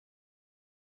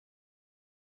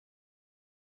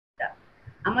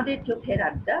আমাদের চোখের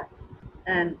আড্ডা,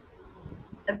 and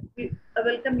I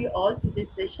welcome you all to this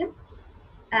session.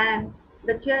 And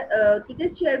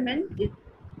today's chairman is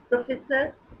Professor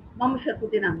Mohammad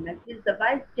Shakuddin Ahmed. He is the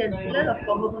Vice Chancellor of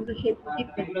Bangabandhu Sheikh Mujib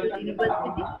Medical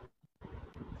University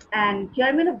and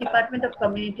Chairman of Department of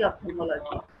Community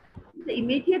Ophthalmology. The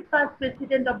immediate past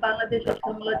President of Bangladesh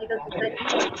Ophthalmological Society,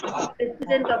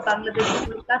 President of Bangladesh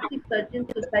Oculoplastic Surgeons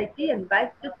Society, and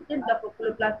Vice President of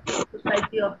Oculoplastic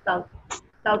Society of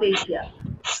South Asia.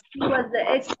 He was the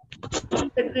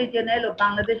ex-Secretary General of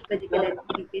Bangladesh Medical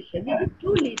Education. He is a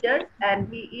true leader and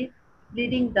he is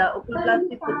leading the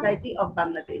Oculoplastic Society of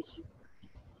Bangladesh.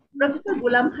 Professor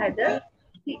Ghulam Haider,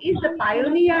 he is the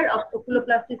pioneer of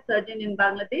oculoplastic surgeon in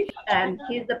Bangladesh, and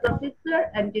he is the professor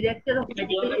and director of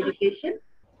medical education,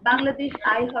 Bangladesh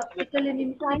Eye Hospital and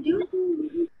Institute,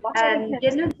 and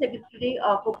general secretary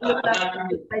of Oculoplastic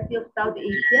Society of South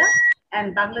Asia and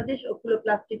Bangladesh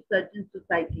Oculoplastic Surgeon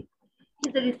Society. He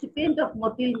is a recipient of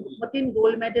Motin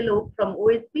Gold Medal from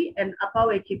OSP and Apau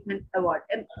Achievement Award,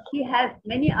 and he has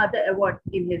many other awards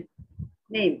in his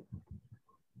name.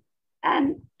 And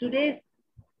today's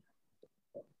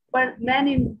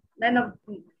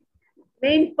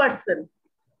main person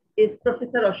is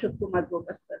Professor Ashok Kumar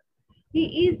Gopasar.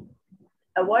 He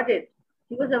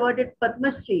was awarded Padma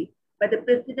Shri by the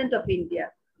President of India,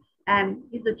 and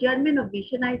he's the chairman of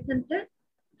Vision Eye Center,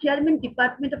 chairman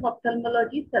Department of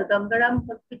Ophthalmology, Sir Gangaram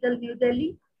Hospital, New Delhi,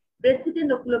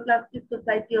 President of Oculoplastic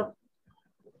Society of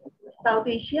South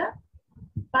Asia,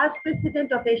 past president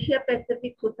of Asia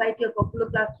Pacific Society of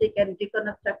Oculoplastic and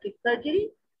Reconstructive Surgery.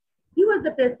 He was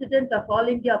the president of All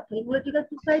India Ophthalmological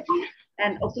Society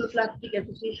and Oculoplastic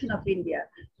Association of India.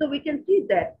 So we can see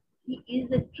that he is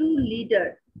a true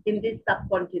leader in this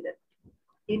subcontinent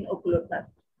in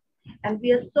oculoplasty. And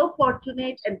we are so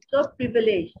fortunate and so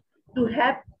privileged to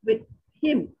have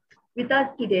with us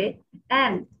today.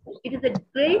 And it is a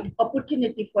great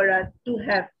opportunity for us to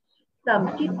have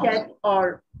some chit chat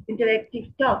or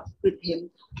interactive talks with him.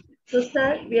 So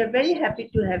sir, we are very happy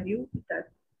to have you with us.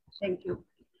 Thank you.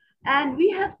 And we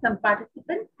have some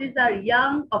participants. These are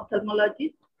young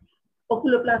ophthalmologists,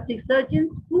 oculoplastic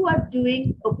surgeons who are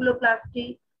doing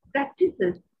oculoplasty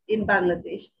practices in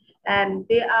Bangladesh. And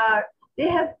they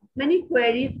have many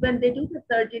queries when they do the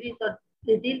surgeries or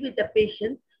they deal with the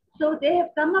patients. So they have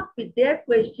come up with their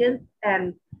questions,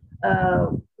 and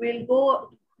we'll go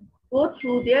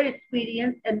through their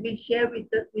experience and we'll share with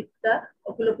the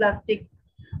oculoplastic,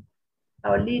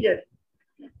 our leaders.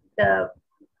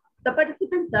 The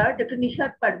participants are Dr.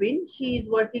 Nishat Parveen. She is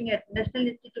working at National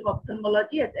Institute of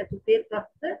Ophthalmology as Associate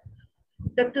Professor.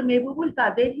 Dr. Mehbubul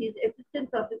Kader, he is Assistant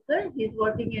Professor. He is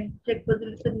working in Sheikh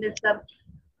Fazlul Nizam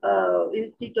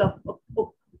Institute of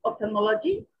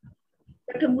Ophthalmology.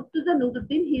 Dr. Murtuza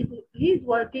Nuruddin, he is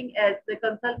working as the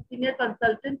senior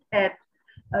consultant at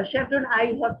Chevron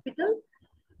Eye Hospital.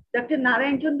 Dr.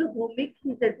 Narayan Chandra Bhumik, he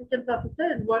is Assistant Professor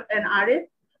and RS,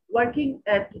 working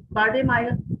at Bardem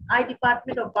Eye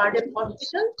Department of Bardem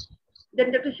Hospital.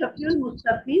 Then Dr. Shafiul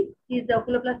Mustafi, he is the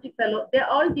oculoplastic fellow. They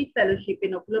all did fellowship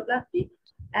in oculoplasty,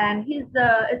 and he is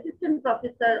the Assistant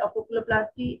Professor of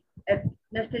Oculoplasty at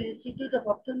National Institute of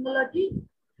Ophthalmology.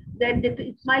 Then Dr.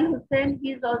 Ismail Hussain,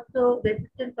 he is also the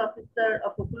Assistant Professor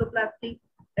of Oculoplasty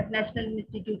at National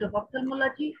Institute of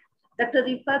Ophthalmology. Dr.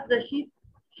 Rifat Rashid,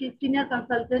 she is Senior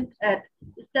Consultant at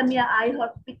Islamia Eye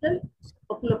Hospital,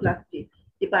 Oculoplasty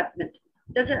Department.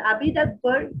 Dr. Abid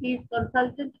Akbar, he is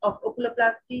Consultant of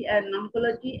Oculoplasty and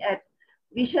Oncology at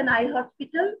Vision Eye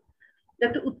Hospital.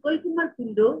 Dr. Utkal Kumar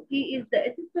Kundo, he is the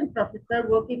Assistant Professor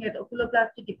working at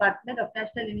Oculoplasty Department of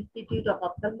National Institute of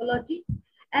Ophthalmology.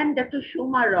 And Dr.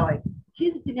 Shoma Roy, she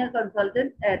is Senior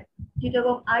Consultant at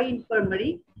Chittagong Eye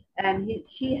Infirmary, and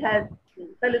she has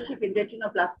fellowship in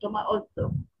retinoblastoma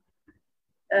also.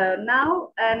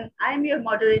 Now, and I'm your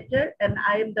moderator, and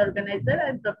I am the organizer.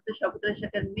 I'm Professor Shakudra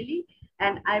Shakar Mili,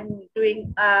 and I'm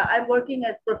working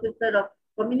as Professor of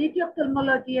Community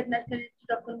Ophthalmology at National Institute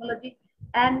of Ophthalmology,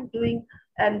 and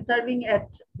serving at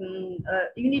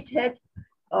unit head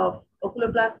of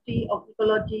oculoplasty,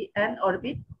 oncology, and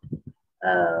Orbit.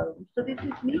 So this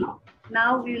is me.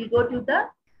 Now we will go to the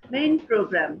main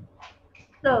program.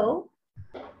 So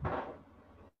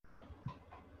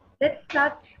let's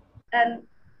start and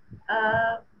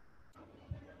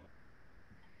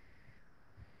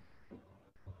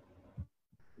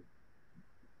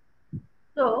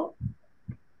so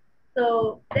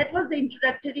that was the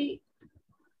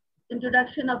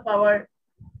introduction of our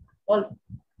all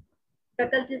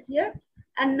faculties here,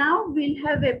 and now we'll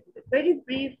have a very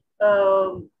brief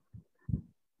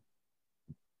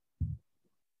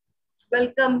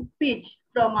welcome speech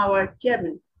from our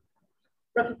chairman.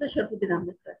 Professor Sharfuddin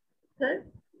Ahmed, sir. Sir?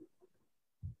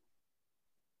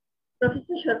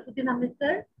 Professor Sharfuddin Ahmed,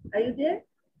 sir, are you there?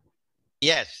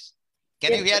 Yes.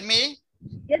 Can Yes, you hear sir. me?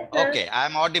 Yes, sir. Okay, I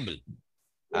am audible.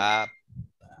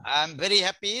 I'm very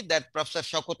happy that Professor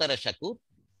Shokotara Shakur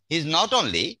is not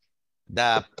only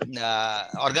the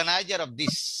organizer of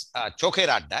this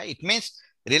Chokeradda, it means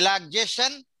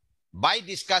relaxation by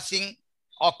discussing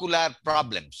ocular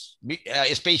problems,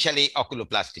 especially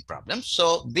oculoplasty problems.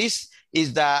 So this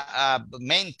is the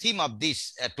main theme of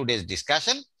this today's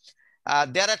discussion.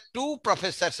 There are two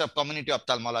professors of community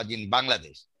ophthalmology in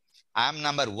Bangladesh. I am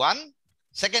number one.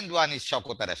 Second one is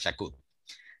Shokotara Shakur.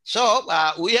 So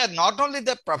we are not only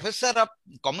the professor of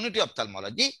community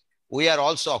ophthalmology, we are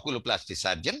also oculoplasty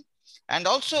surgeon. And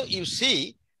also you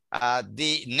see,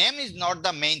 the name is not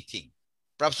the main thing.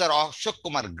 Professor Ashok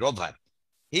Kumar Grover,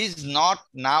 he is not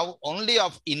now only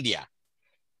of India.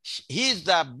 He is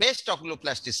the best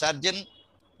oculoplasty surgeon,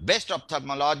 best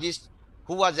ophthalmologist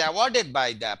who was awarded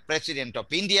by the President of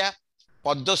India,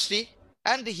 Padma Shri,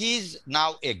 and he is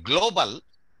now a global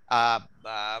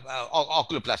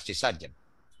oculoplasty surgeon.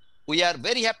 We are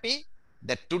very happy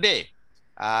that today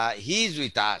he is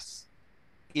with us.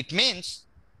 It means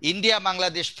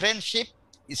India-Bangladesh friendship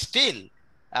still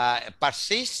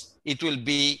persists. It will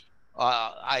be,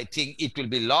 I think it will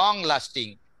be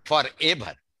long-lasting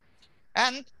forever.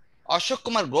 And Ashok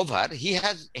Kumar Grover, he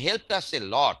has helped us a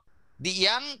lot. The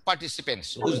young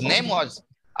participants whose name was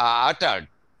uttered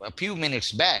a few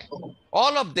minutes back,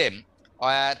 all of them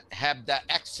have the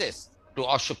access to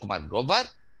Ashok Kumar Grover,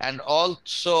 and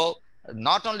also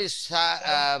not only Sir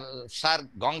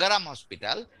Gangaram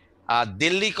Hospital,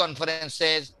 Delhi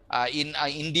conferences in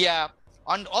India,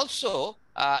 and also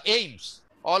AIMS,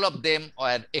 all of them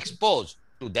are exposed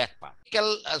to that part.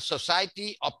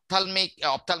 Society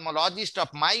ophthalmologist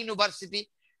of my university,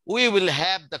 we will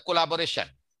have the collaboration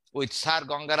with Sir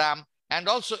Gangaram and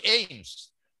also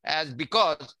AIMS, as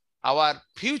because our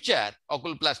future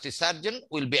oculoplasty surgeon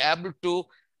will be able to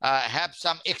have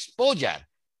some exposure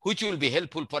which will be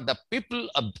helpful for the people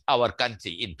of our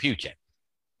country in future.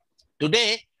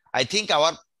 Today, I think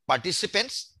our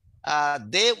participants,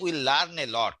 they will learn a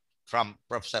lot from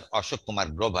Professor Ashok Kumar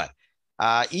Grover.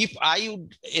 If I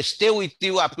would stay with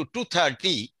you up to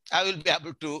 2:30, I will be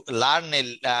able to learn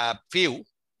a few.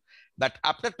 But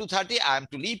after 2:30, I am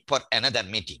to leave for another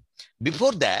meeting.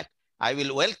 Before that, I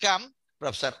will welcome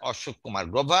Professor Ashok Kumar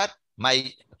Grover,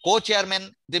 my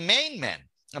co-chairman, the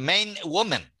main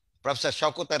woman, Professor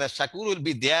Shokotara Shakur will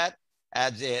be there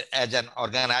as an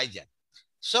organizer.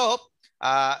 So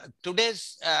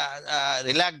today's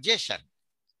relaxation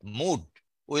mood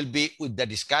will be with the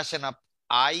discussion of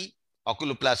eye,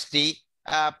 oculoplasty,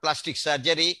 plastic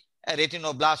surgery,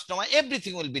 retinoblastoma,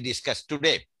 everything will be discussed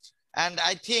today. And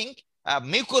I think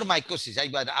mucormycosis, I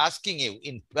was asking you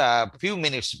in a few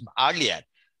minutes earlier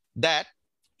that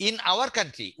in our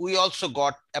country, we also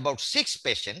got about 6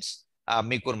 patients,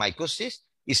 mucormycosis.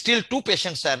 Still 2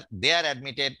 patients are there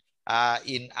admitted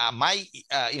in my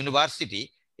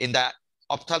university in the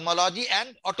ophthalmology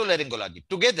and otolaryngology.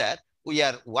 Together, we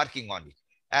are working on it.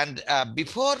 And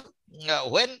before,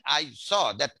 when I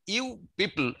saw that you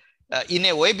people in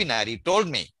a webinar, you told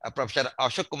me, Professor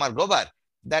Ashok Kumar Grover,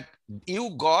 that you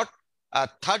got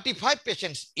 35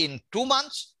 patients in 2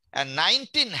 months and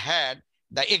 19 had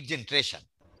the exenteration.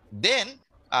 Then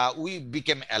we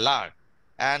became alert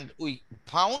and we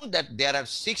found that there are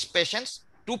 6 patients,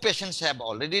 2 patients have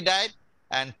already died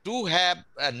and 2 have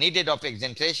needed of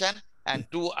exenteration and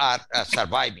 2 are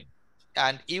surviving.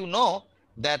 And you know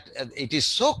that it is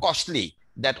so costly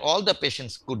that all the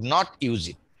patients could not use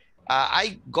it.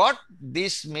 I got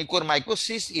this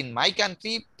mucormycosis in my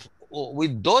country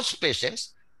with those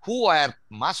patients who were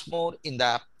much more in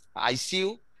the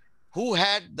ICU, who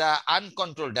had the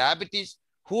uncontrolled diabetes,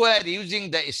 who were using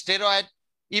the steroid.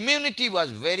 Immunity was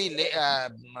very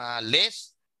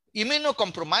less.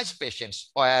 Immunocompromised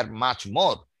patients were much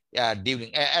more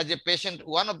during, as a patient,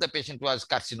 one of the patients was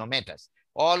carcinomatous.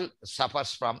 All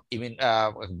suffers from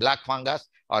black fungus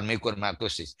or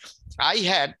mucormycosis. I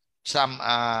had some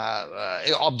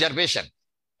observation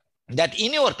that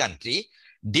in your country,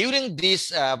 during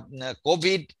this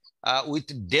COVID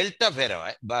with Delta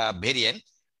variant,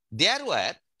 there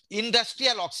were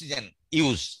industrial oxygen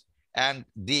used and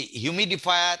the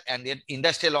humidifier and the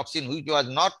industrial oxygen which was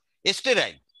not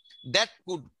sterile, that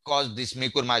could cause this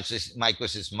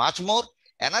mucormycosis much more.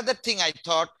 Another thing I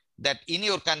thought that in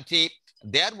your country,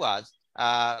 there was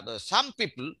some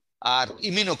people are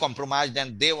immunocompromised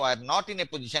and they were not in a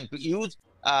position to use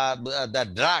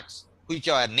the drugs which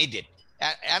are needed.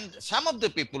 And some of the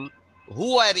people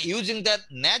who are using the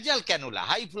nasal cannula,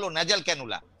 high flow nasal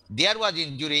cannula, there was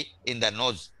injury in the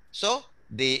nose. So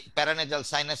the paranasal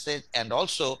sinuses and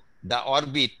also the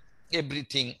orbit,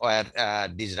 everything were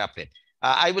disrupted.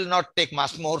 I will not take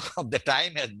much more of the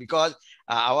time because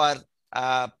our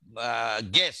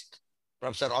guest,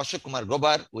 Professor Ashok Kumar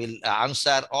Grover, will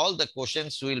answer all the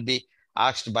questions will be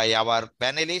asked by our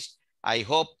panelists. I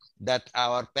hope that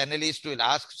our panelists will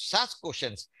ask such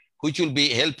questions which will be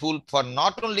helpful for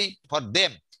not only for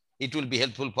them, it will be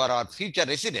helpful for our future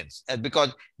residents,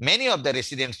 because many of the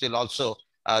residents will also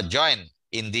join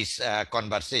in this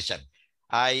conversation.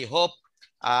 I hope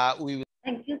we will.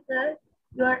 Thank you, sir.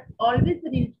 You are always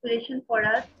an inspiration for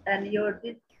us, and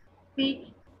this speech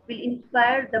will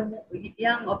inspire the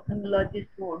young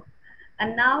ophthalmologists more.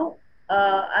 And now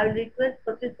I will request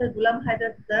Professor Ghulam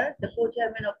Haidar, sir, the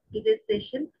co-chairman of today's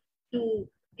session, to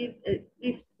give a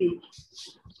brief speech.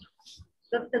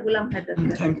 Dr. Ghulam Haidar,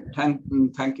 sir.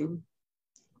 Thank you,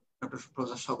 Dr.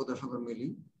 Professor Shakoda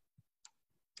Shakarmili,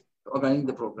 for organizing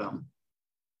the program.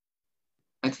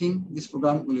 I think this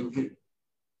program will be very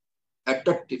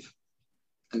attractive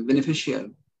and beneficial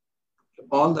to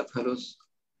all the fellows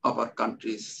of our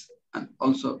countries and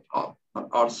also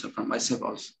from myself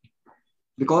also.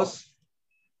 Because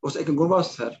Professor Grover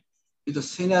sir is the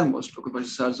senior most occupied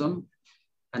surgeon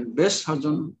and best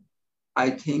surgeon, I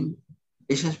think,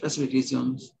 Asia Pacific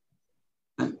regions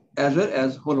and as well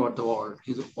as whole over the world.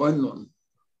 He's well known.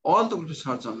 All the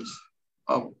surgeons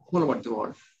of whole over the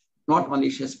world, not only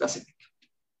Asia Pacific.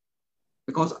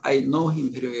 Because I know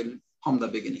him very well from the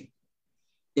beginning,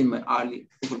 in my early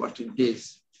university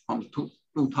days from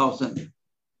 2000.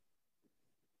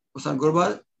 Professor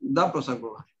Grover, the Professor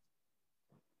Grover.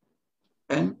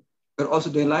 And we're also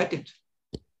delighted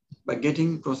by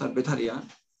getting Professor Betharia.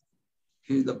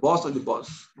 He is the boss of the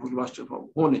boss of university for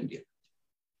whole India.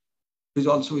 He's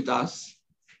also with us.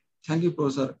 Thank you,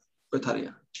 Professor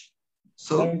Betharia.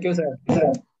 So, thank you, sir.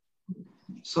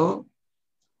 So,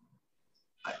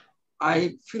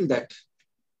 I feel that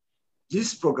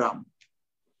this program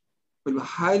will be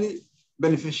highly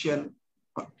beneficial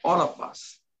for all of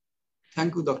us.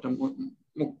 Thank you, Dr.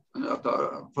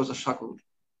 Professor Shakur,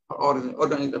 for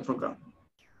organizing the program.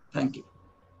 Thank you.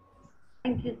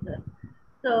 Thank you, sir.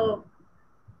 So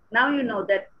now you know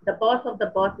that the boss of the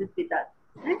boss is with us.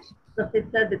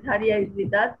 Professor Betharia is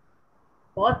with us.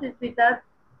 Boss is with us.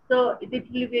 So it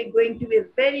will be going to be a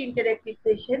very interactive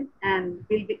session, and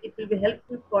it will be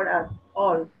helpful for us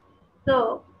all.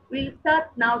 So we'll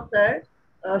start now, sir,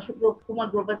 Ashok Kumar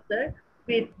Grover, sir,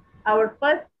 with our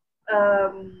first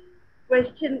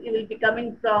question. It will be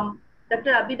coming from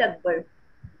Dr. Abid Akbar.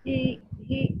 He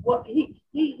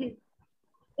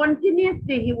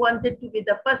continuously he wanted to be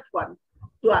the first one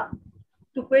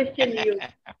to question you.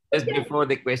 Just before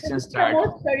the question starts.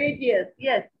 Most courageous,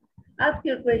 yes. Ask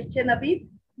your question, Abid.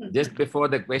 Just before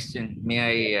the question, may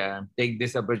I take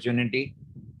this opportunity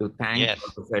to thank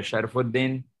Professor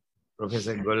Sharafuddin,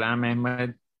 Professor Ghulam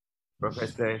Ahmed,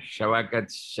 Professor Shawakat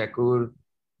Shakur,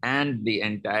 and the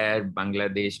entire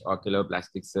Bangladesh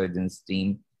oculoplastic surgeons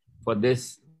team for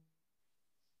this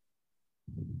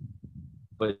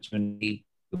opportunity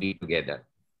to be together.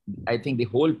 I think the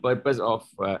whole purpose of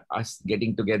us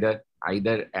getting together,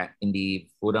 either in the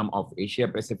forum of Asia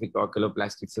Pacific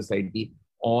Oculoplastic Society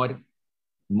or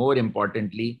more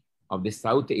importantly of the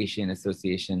South Asian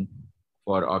Association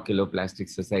for Oculoplastic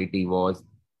Society, was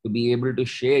to be able to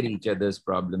share each other's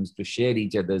problems, to share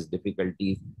each other's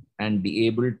difficulties, and be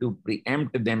able to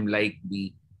preempt them. Like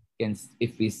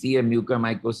if we see a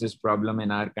mucormycosis problem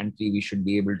in our country, we should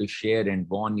be able to share and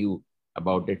warn you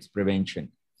about its prevention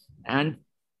and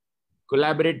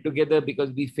collaborate together,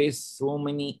 because we face so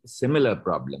many similar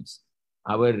problems.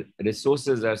 Our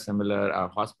resources are similar, our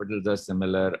hospitals are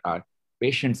similar, our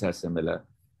patients are similar,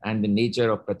 and the nature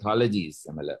of pathology is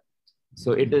similar.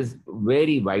 So it is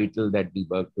very vital that we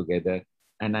work together.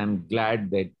 And I'm glad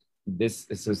that this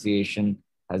association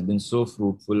has been so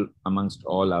fruitful amongst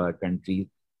all our countries,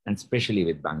 and especially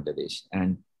with Bangladesh.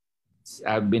 And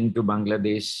I've been to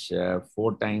Bangladesh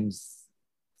 5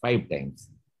 times.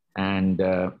 And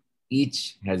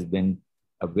each has been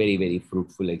a very, very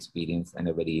fruitful experience and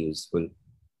a very useful.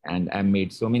 And I've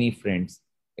made so many friends.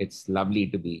 It's lovely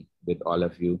to be with all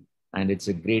of you. And it's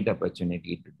a great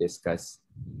opportunity to discuss,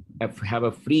 have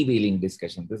a freewheeling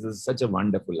discussion. This is such a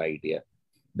wonderful idea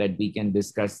that we can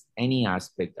discuss any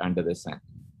aspect under the sun.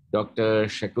 Dr.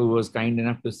 Shakur was kind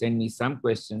enough to send me some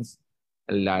questions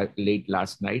late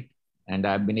last night, and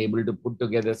I've been able to put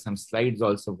together some slides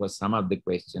also for some of the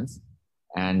questions,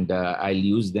 and I'll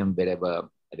use them wherever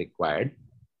required.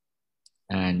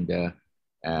 And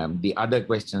The other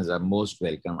questions are most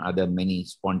welcome, other many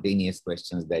spontaneous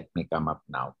questions that may come up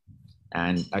now.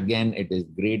 And again, it is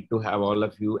great to have all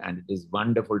of you, and it is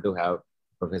wonderful to have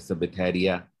Professor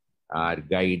Bitharia, our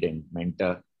guide and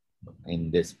mentor in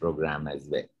this program as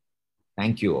well.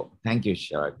 Thank you. Thank you,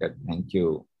 Shavakat. Thank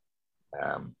you,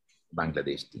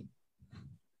 Bangladesh team.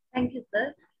 Thank you,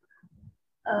 sir.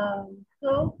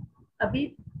 So,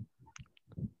 Abhi.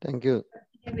 Thank you.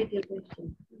 With your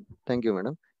question. Thank you,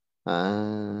 madam.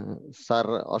 Sir,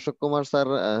 Ashok Kumar,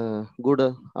 sir,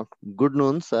 good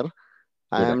noon, sir.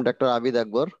 I am Dr. Abid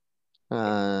Akbar,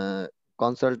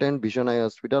 consultant, Vision Eye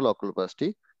Hospital,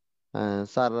 oculoplasty.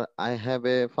 Sir, I have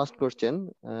a first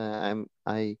question.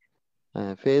 I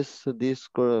face this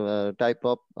type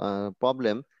of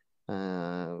problem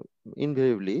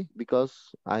invariably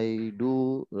because I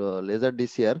do laser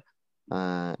DCR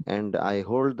and I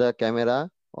hold the camera.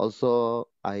 Also,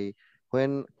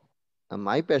 when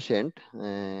my patient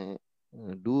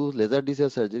do laser DCR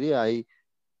surgery, I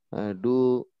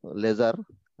do laser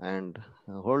and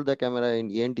hold the camera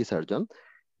in ENT surgeon.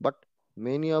 But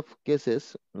many of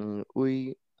cases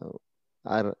we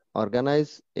are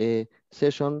organize a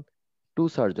session, two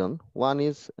surgeon. One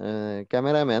is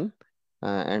cameraman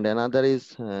and another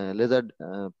is laser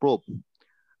probe.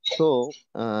 So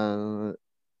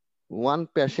one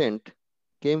patient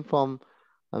came from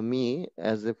me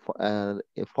as a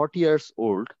 40 years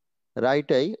old, right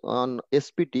eye on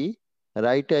SPT,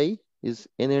 right eye is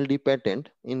NLD patent.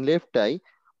 In left eye,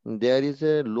 there is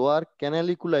a lower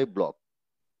canaliculi block.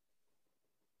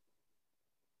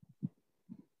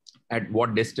 At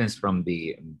what distance from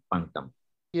the punctum?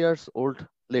 Years old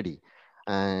lady.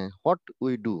 What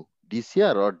we do,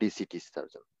 DCR or DCT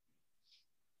surgeon?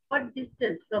 What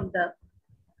distance from the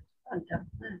punctum?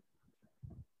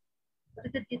 What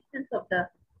is the distance of the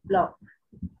block?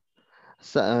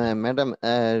 So, madam,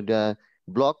 the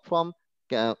block from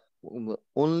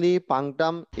only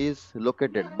punctum is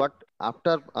located, but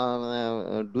after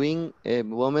doing a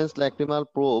Bowman's lacrimal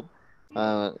probe,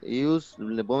 use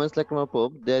Bowman's lacrimal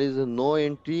probe, there is no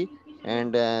entry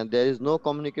and there is no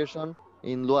communication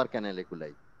in lower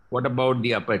canaliculi. What about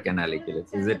the upper canaliculi?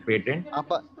 Is it patent?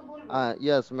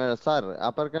 Yes, sir,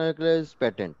 upper canaliculi is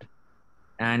patent.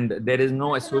 And there is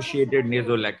no associated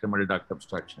nasolacrimal duct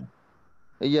obstruction?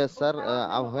 Yes, sir.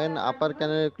 When upper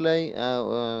canaliculi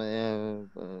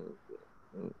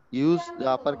use the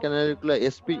upper canaliculi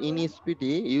in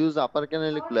SPT, use upper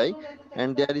canaliculi,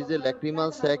 and there is a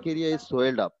lacrimal sac area is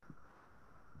swelled up.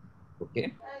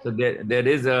 Okay, so there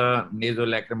is a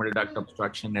nasolacrimal duct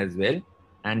obstruction as well,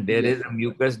 and there is a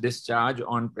mucus discharge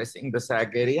on pressing the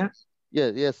sac area.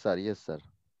 Yes, sir. Yes, sir.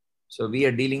 So we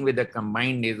are dealing with a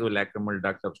combined nasolacrimal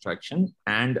duct obstruction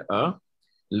and a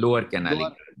lower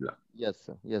canalicular block. Yes,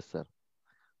 sir. Yes, sir.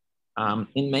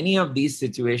 In many of these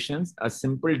situations, a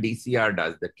simple DCR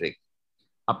does the trick.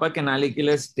 Upper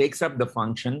canaliculus takes up the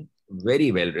function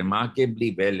very well,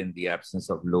 remarkably well in the absence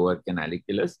of lower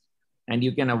canaliculus, and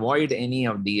you can avoid any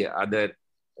of the other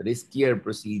riskier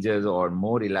procedures or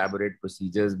more elaborate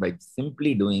procedures by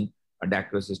simply doing a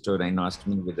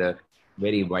dacrocystorhinostomy with a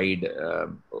very wide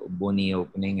bony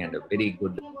opening and a very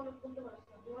good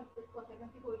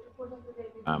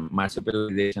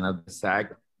marsupialization of the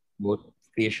sac, both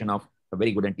creation of a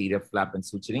very good anterior flap and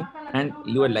suturing, and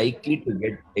you are likely to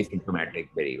get asymptomatic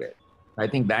very well. I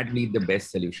think that will be the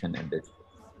best solution in this.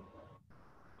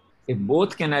 If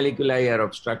both canaliculi are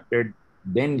obstructed,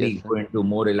 then we go into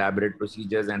more elaborate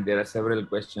procedures, and there are several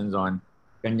questions on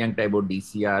conjunctival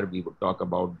DCR. We would talk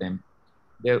about them.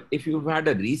 If you've had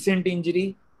a recent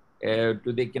injury to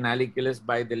the canaliculus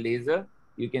by the laser,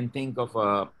 you can think of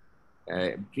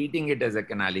treating it as a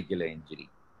canalicular injury.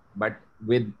 But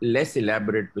with less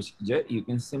elaborate procedure, you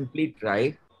can simply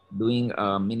try doing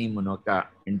a mini Monoka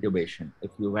intubation.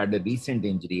 If you had a recent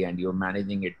injury and you're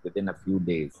managing it within a few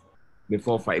days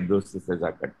before fibrosis has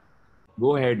occurred,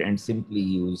 go ahead and simply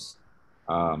use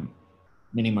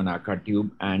mini Monoka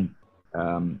tube. And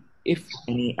if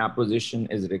any apposition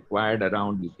is required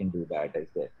around, you can do that as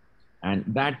well. And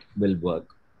that will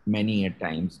work many a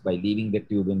times by leaving the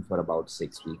tube in for about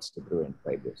 6 weeks to prevent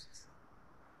fibrosis.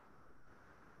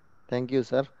 Thank you,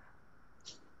 sir.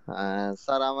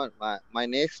 Sir, my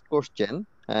next question,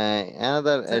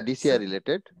 another DCR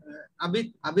related.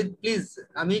 Abid, please,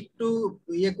 আমি একটু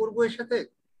ইয়ে করব এর সাথে.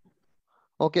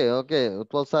 Okay.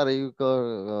 Utpal sir, you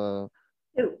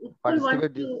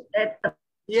participate.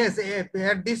 Yes,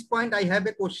 at this point I have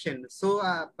a question. So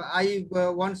I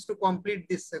wants to complete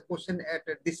this question at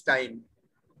this time.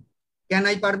 Can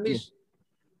I permit?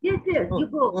 Yes, you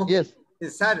go. Okay. Yes.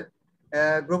 Sir,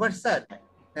 Grover sir,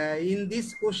 in this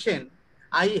question,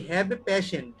 I have a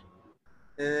patient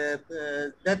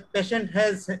that patient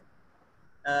has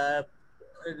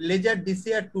laser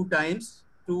DCR 2 times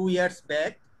 2 years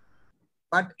back,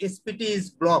 but SPT is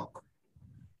blocked.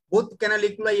 Both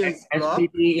canaliculi is blocked.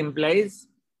 SPT implies?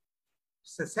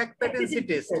 Sac patency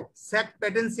test. Sac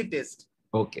patency test.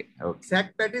 Okay, okay.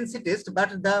 Sac patency test,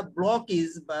 but the block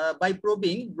is by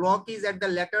probing, block is at the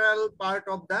lateral part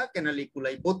of the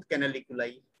canaliculi, both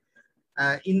canaliculi.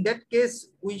 In that case,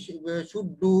 we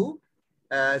should do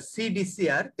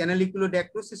CDCR,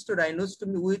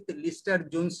 canaliculodacrocystodynostomy with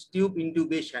Lister-Jones tube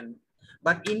intubation.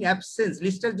 But in absence,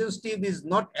 Lister-Jones tube is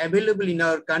not available in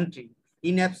our country.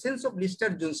 In absence of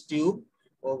Lister-Jones tube,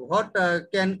 what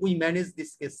can we manage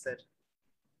this case, sir?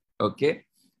 Okay,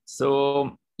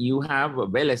 so you have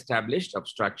well-established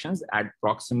obstructions at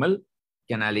proximal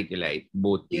canaliculi,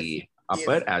 both the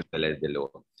upper as well as the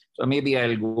lower. So maybe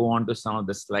I'll go on to some of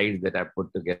the slides that I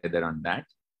put together on that.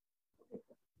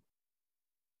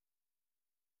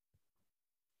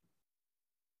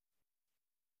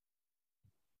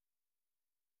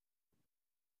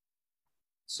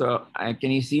 So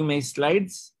can you see my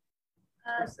slides?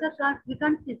 Sir, we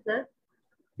can't see, sir.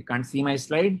 You can't see my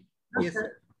slide? No, Yes,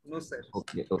 sir. no, sir.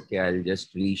 Okay, okay, I'll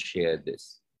just reshare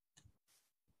this.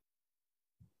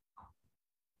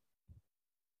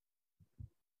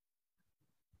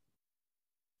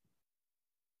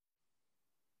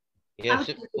 Yes,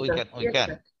 we can. We Yes, can.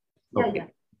 sir. Yeah, Okay, yeah.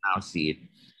 now see it.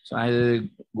 So I'll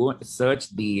go search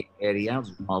the area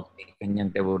of the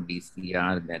conjunctival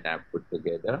DCR that I've put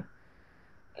together.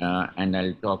 And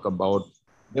I'll talk about,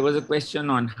 there was a question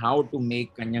on how to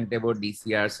make conjunctival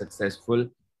DCR successful.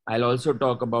 I'll also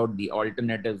talk about the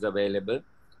alternatives available.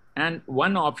 And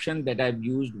one option that I've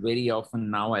used very often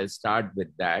now, I'll start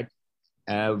with that,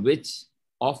 which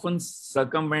often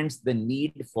circumvents the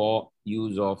need for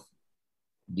use of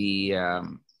the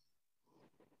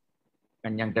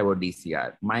conjunctival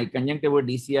DCR. My conjunctival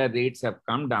DCR rates have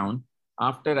come down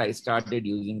after I started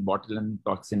using botulinum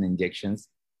toxin injections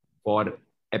for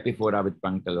epiphora with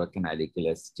punctal or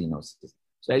canalicular stenosis.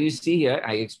 So as you see here,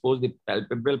 I expose the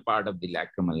palpebral part of the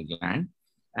lacrimal gland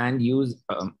and use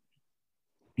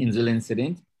insulin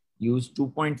syringe, use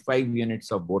 2.5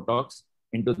 units of Botox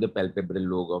into the palpebral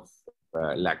lobe of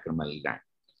lacrimal gland.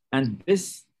 And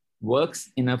this works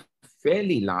in a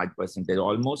fairly large percentage,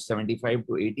 almost 75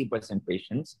 to 80%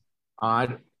 patients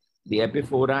are, the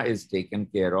epiphora is taken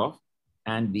care of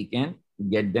and we can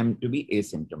get them to be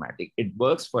asymptomatic. It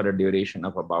works for a duration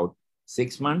of about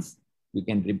 6 months. We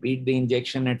can repeat the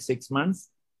injection at 6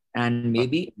 months and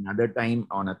maybe another time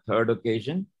on a third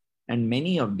occasion. And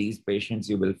many of these patients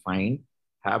you will find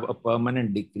have a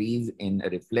permanent decrease in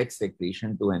reflex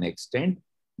secretion to an extent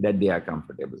that they are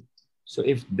comfortable. So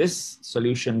if this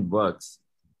solution works,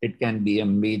 it can be a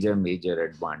major, major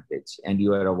advantage and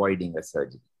you are avoiding a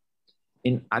surgery.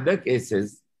 In other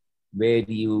cases where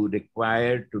you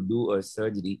require to do a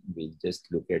surgery, we'll just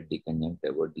look at the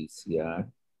conjunctival DCR.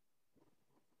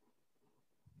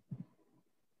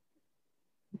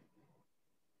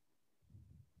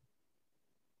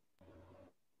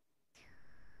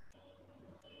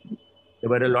 There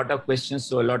were a lot of questions,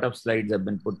 so a lot of slides have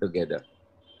been put together.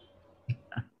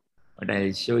 But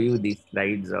I'll show you the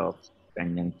slides of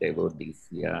conjunctival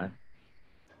DCR.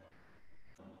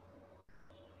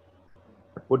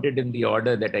 I put it in the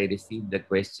order that I received the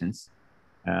questions.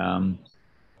 Some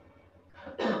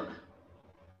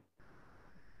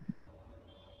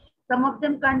of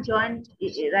them can't join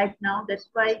right now. That's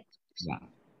why. Yeah.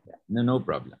 No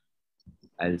problem.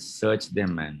 I'll search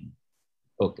them and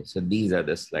okay. So these are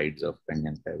the slides of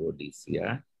conjunctival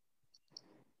DCR.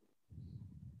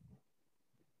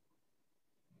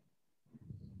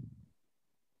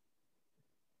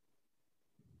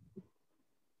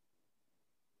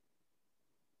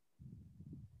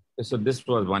 So this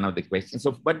was one of the questions.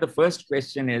 So, but the first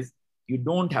question is, you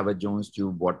don't have a Jones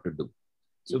tube, what to do?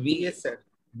 So Yes, sir.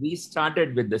 We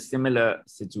started with the similar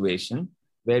situation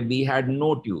where we had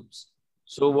no tubes.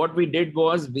 So what we did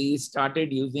was we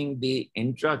started using the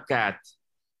intracath,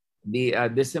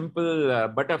 the simple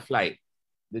butterfly.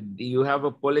 You have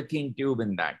a polythene tube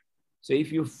in that. So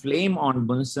if you flame on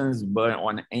Bunsen's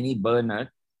on any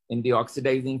burner in the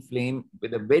oxidizing flame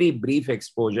with a very brief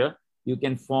exposure, you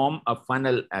can form a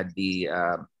funnel at the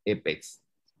apex.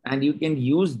 And you can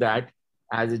use that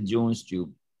as a Jones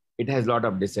tube. It has a lot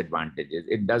of disadvantages.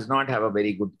 It does not have a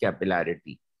very good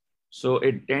capillarity. So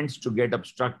it tends to get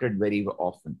obstructed very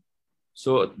often.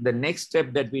 So the next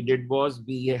step that we did was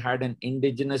we had an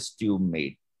indigenous tube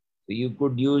made. So you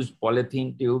could use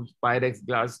polythene tubes, Pyrex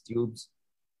glass tubes.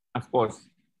 Of course,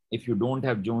 if you don't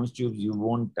have Jones tubes, you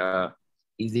won't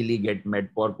easily get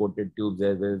Medpor coated tubes.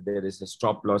 There is a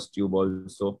stop loss tube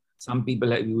also. Some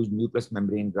people have used mucous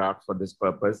membrane graft for this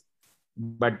purpose.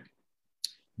 But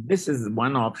this is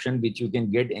one option which you can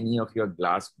get any of your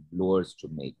glass blowers to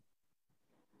make.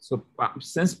 So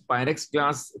since Pyrex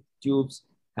glass tubes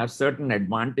have certain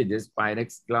advantages,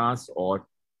 Pyrex glass or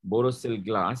Borosil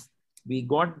glass, we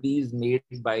got these made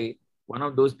by one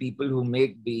of those people who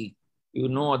make the, you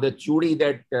know, the chudi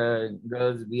that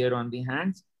girls wear on the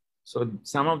hands. So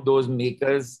some of those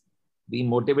makers, we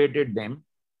motivated them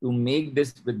to make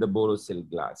this with the Borosil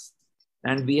glass.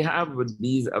 And we have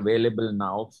these available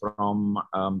now from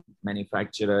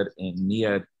manufacturer in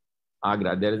near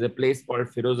Agra. There is a place called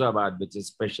Firozabad, which is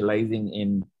specializing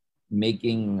in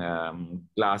making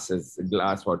glass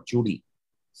or chudi.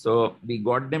 So we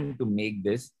got them to make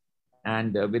this,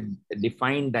 and with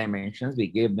defined dimensions, we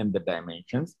gave them the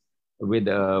dimensions with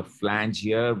a flange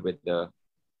here, with a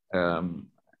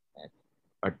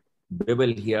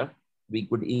bevel here. We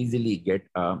could easily get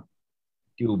a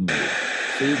tube made.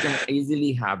 So you can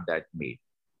easily have that made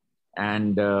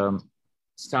and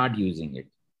start using it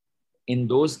in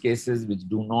those cases which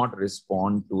do not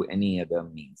respond to any other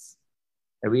means.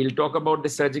 We'll talk about the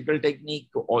surgical technique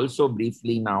also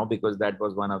briefly now, because that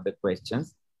was one of the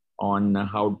questions on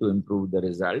how to improve the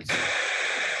results.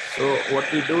 So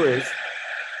what we do is,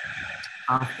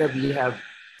 after we have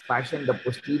fashioned the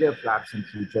posterior flaps and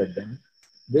sutured them,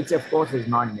 which of course is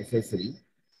not necessary,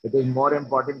 it is more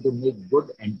important to make good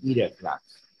anterior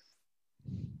flaps.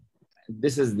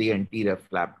 This is the anterior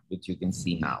flap, which you can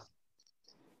see now.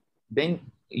 Then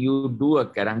you do a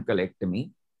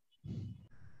carunculectomy.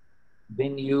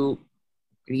 Then you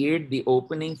create the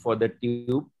opening for the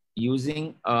tube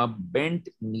using a bent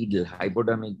needle,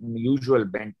 hypodermic, usual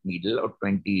bent needle of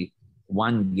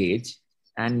 21 gauge,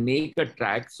 and make a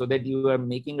track so that you are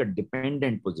making a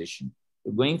dependent position.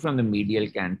 So going from the medial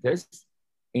canthus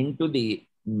into the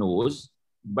nose,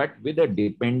 but with a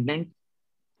dependent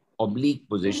oblique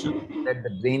position that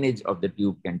the drainage of the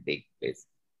tube can take place.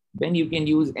 Then you can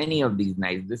use any of these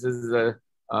knives. This is a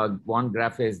Von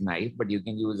Grafe's knife, but you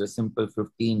can use a simple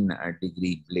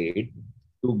 15-degree blade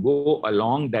to go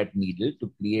along that needle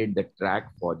to create the track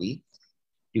for the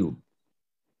tube.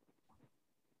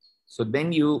 So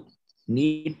then you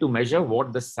need to measure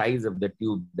what the size of the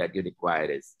tube that you require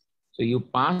is. So you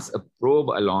pass a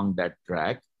probe along that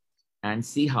track and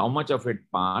see how much of it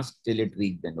passed till it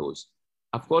reached the nose.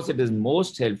 Of course, it is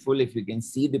most helpful if you can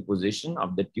see the position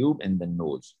of the tube in the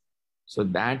nose. So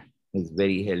that is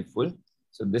very helpful.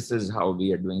 So this is how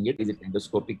we are doing it. Is it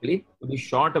endoscopically? To be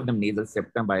short of the nasal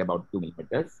septum by about 2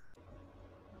 millimeters.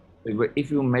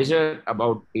 If you measure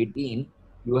about 18,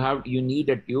 you need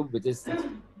a tube which is 6,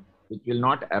 which will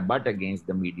not abut against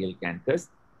the medial canthus,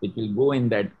 which will go in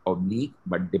that oblique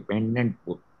but dependent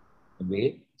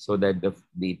way so that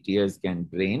the tears can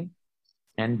drain.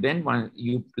 And then when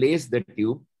you place the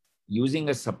tube using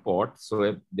a support, so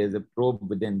if there's a probe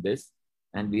within this,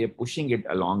 and we are pushing it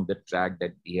along the track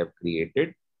that we have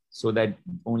created so that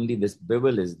only this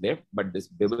bevel is left, but this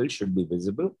bevel should be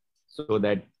visible so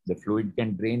that the fluid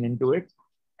can drain into it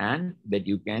and that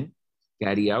you can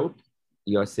carry out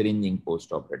your syringing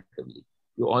post-operatively.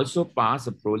 You also pass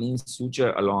a Prolene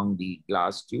suture along the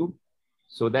glass tube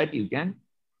so that you can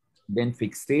then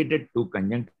fixate it to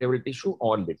conjunctival tissue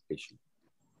or lid tissue.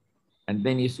 And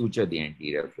then you suture the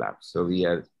anterior flap. So we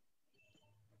are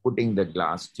putting the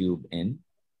glass tube in.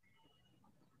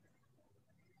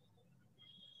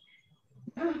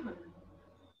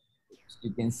 You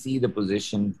can see the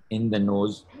position in the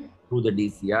nose through the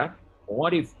DCR,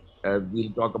 or if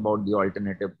we'll talk about the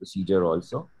alternative procedure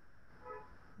also.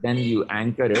 Then you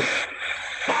anchor it,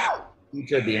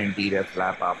 suture the anterior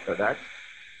flap after that.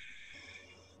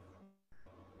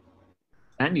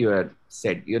 And you are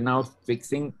set. You're now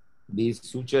fixing the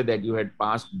suture that you had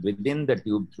passed within the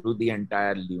tube through the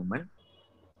entire lumen.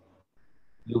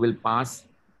 You will pass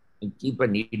and keep a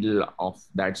needle of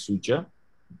that suture,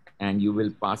 and you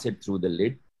will pass it through the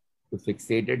lid to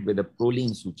fixate it with a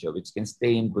Prolene suture, which can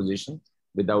stay in position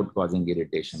without causing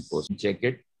irritation. Check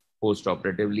it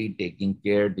post-operatively, taking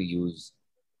care to use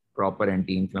proper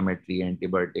anti-inflammatory,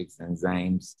 antibiotics,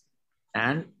 enzymes,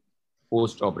 and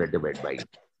post-operative advice.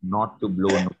 Not to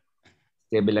blow,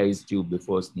 stabilize tube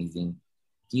before sneezing.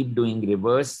 Keep doing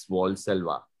reverse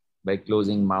Valsalva by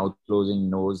closing mouth, closing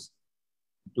nose,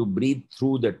 to breathe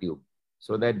through the tube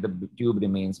so that the tube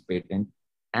remains patent.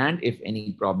 And if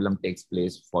any problem takes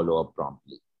place, follow up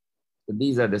promptly. So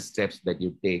these are the steps that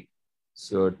you take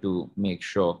so to make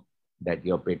sure that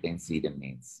your patency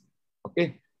remains.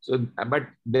 Okay, so but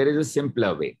there is a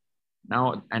simpler way.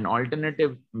 Now, an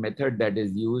alternative method that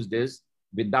is used is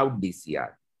without DCR.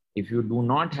 If you do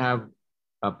not have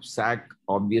a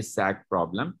obvious sac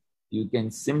problem, you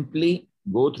can simply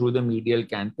go through the medial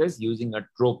canthus using a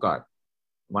trocar.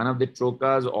 One of the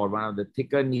trocars or one of the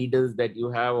thicker needles that you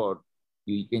have, or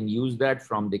you can use that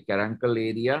from the caruncle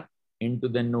area into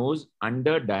the nose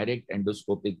under direct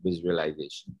endoscopic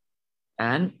visualization.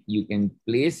 And you can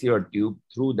place your tube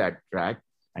through that tract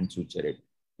and suture it.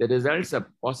 The results are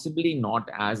possibly not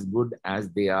as good as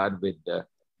they are with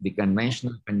the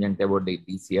conventional conjunctival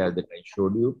DCR that I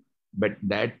showed you, but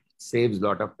that saves a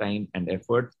lot of time and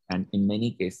effort, and in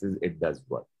many cases, it does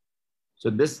work. So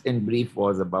this in brief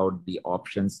was about the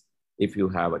options if you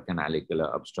have a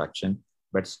canalicular obstruction,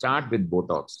 but start with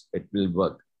Botox, it will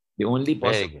work. The only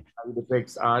possible side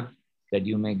effects are that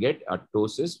you may get a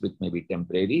ptosis, which may be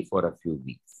temporary for a few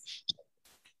weeks.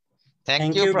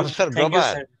 Thank you, Professor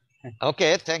Grover.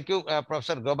 Okay, thank you,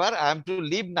 Professor Grover. I am to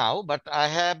leave now, but I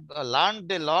have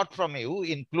learned a lot from you,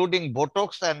 including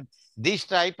Botox and this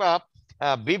type of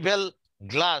bevel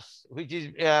glass, which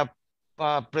is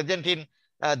present in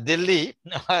Delhi,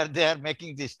 where they are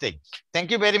making this thing.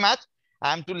 Thank you very much.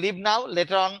 I am to leave now.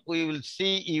 Later on, we will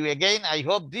see you again. I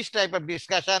hope this type of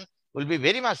discussion will be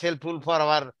very much helpful for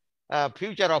our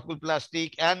future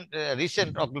oculoplastic and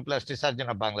recent oculoplastic surgeon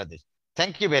of Bangladesh.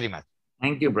 Thank you very much.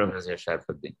 Thank you, Professor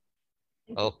Sharfuddin.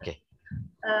 Okay.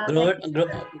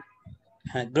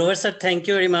 Grover sir, thank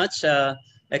you very much.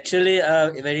 Actually,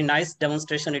 a very nice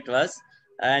demonstration it was.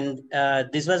 And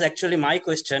this was actually my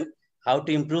question, how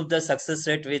to improve the success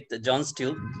rate with John's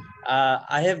tube.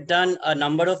 I have done a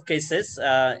number of cases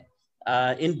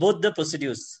in both the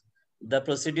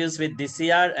procedures with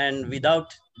DCR and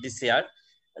without DCR.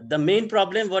 The main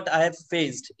problem what I have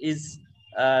faced is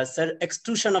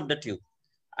extrusion of the tube.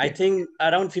 I think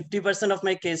around 50% of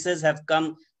my cases have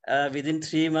come within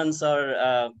 3 months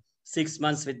or 6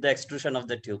 months with the extrusion of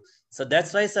the tube. So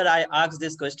that's why, sir, I asked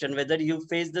this question, whether you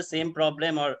face the same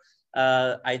problem, or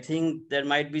I think there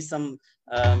might be some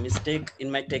mistake in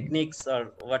my techniques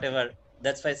or whatever.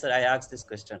 That's why, sir, I asked this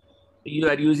question. You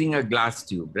are using a glass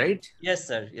tube, right? Yes,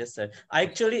 sir. Yes, sir. I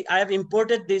have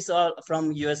imported this all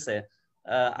from USA.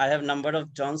 I have number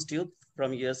of John's tube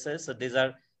from USA. So these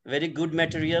are very good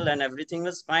material and everything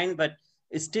was fine, but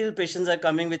still patients are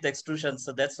coming with extrusion.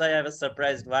 So that's why I was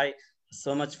surprised why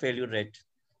so much failure rate.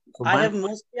 So I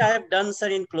have done, sir,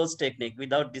 in closed technique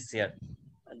without DCR.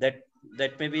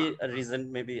 That may be a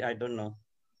reason, maybe, I don't know.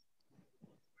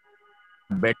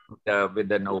 But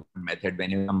with an open method,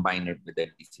 when you combine it with the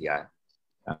DCR,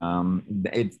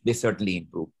 they certainly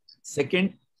improve.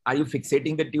 Second, are you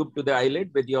fixating the tube to the eyelid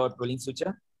with your Prolene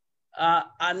suture?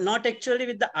 Not actually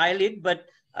with the eyelid, but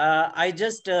I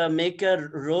just make a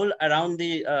roll around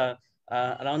the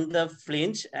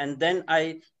flange, and then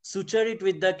I suture it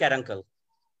with the caruncle.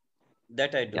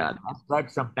 That I do. Yeah,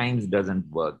 that sometimes doesn't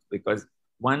work, because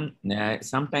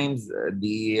sometimes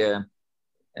the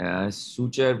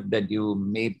suture that you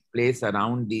may place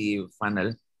around the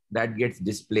funnel, that gets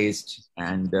displaced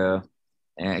and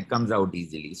it comes out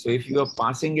easily. So if you are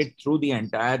passing it through the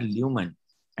entire lumen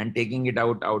and taking it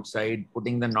outside,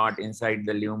 putting the knot inside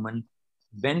the lumen,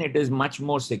 then it is much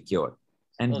more secure.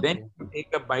 And then you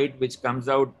take a bite which comes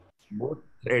out both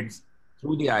threads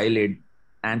through the eyelid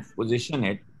and position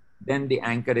it, then the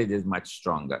anchorage is much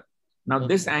stronger. Now,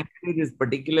 this anchorage is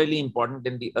particularly important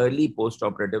in the early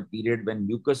post-operative period, when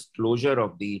mucus closure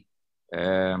of the,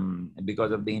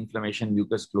 because of the inflammation,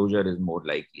 mucus closure is more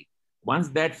likely. Once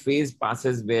that phase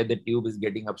passes where the tube is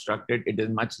getting obstructed, it is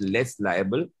much less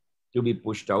liable to be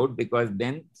pushed out, because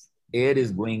then air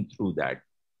is going through that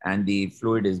and the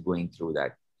fluid is going through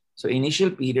that. So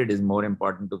initial period is more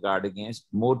important to guard against.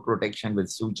 More protection with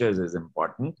sutures is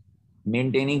important.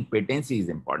 Maintaining patency is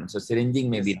important. So syringing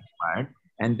may be required,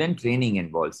 and then training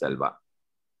involves salva.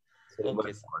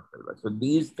 So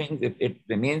these things, if it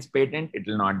remains patent, it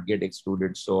will not get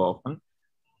extruded so often.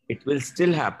 It will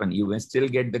still happen. You will still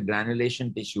get the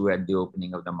granulation tissue at the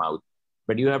opening of the mouth,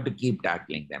 but you have to keep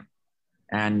tackling them.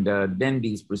 And then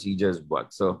these procedures work.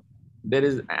 So there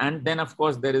is, and then of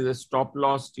course, there is a stop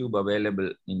loss tube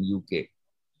available in UK.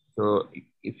 So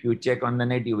if you check on the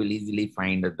net, you will easily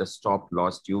find the stop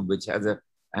loss tube, which has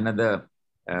another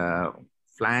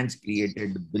flange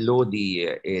created below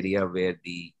the area where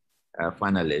the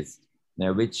funnel is,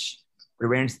 which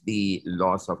prevents the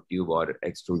loss of tube or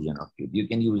extrusion of tube. You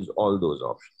can use all those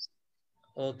options.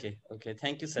 Okay,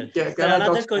 thank you, sir. Yeah,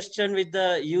 another question with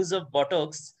the use of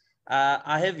Botox.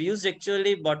 I have used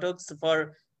actually Botox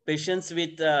for patients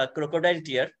with crocodile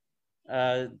tear.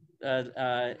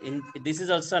 This is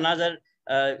also another,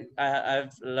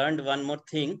 I've learned one more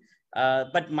thing.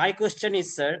 But my question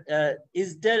is, sir,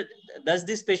 does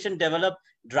this patient develop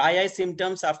dry eye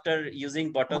symptoms after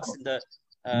using Botox in the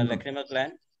lacrimal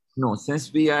gland? No,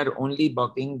 since we are only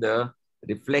blocking the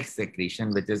reflex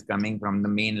secretion, which is coming from the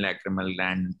main lacrimal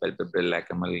gland, palpebral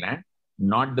lacrimal gland,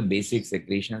 not the basic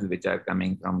secretions which are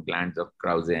coming from glands of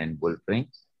Krause and Wolfram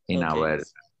in our.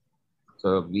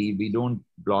 So we don't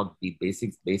block the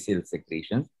basic basal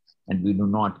secretions, and we do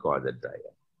not cause a dry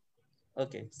eye.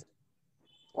 Okay.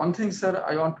 One thing, sir,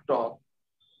 I want to talk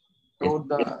about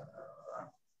the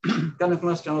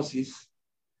canalicular stenosis.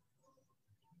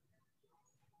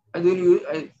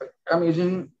 I'm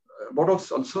using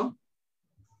Botox also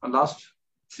last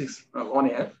 1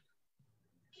 year,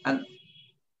 and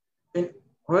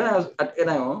when I was at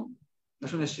NIO,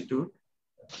 National Institute,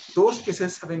 those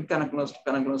cases having canalicular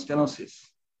stenosis,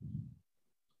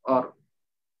 or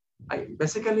I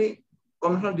basically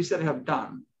conventional DCR have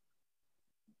done,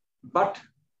 but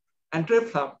anterior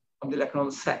flap of the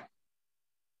lacrimal sac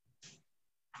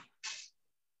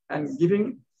and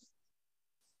giving,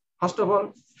 first of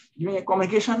all, giving a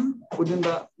communication within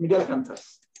the medial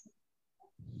canthus.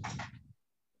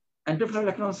 Anterior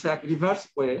lacrimal sac reverse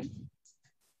way,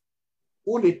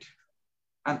 pull it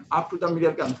and up to the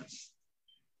medial canthus,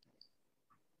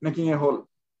 making a hole.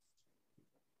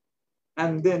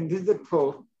 And then this is the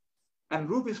floor, and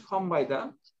roof is formed by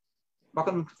the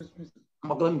buccal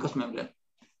mucous membrane.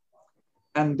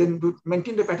 And then to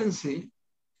maintain the patency,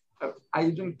 I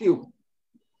using tube.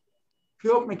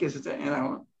 Few of my cases,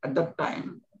 at that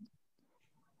time,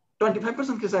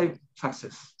 25% case I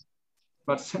success,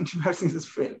 but 75% is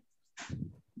fail.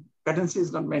 Patency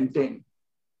is not maintained.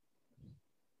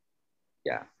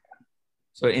 Yeah.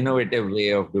 So innovative way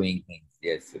of doing things.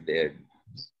 Yes,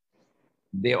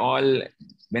 they all,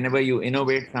 whenever you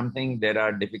innovate something, there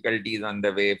are difficulties on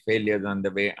the way, failures on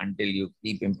the way, until you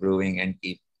keep improving and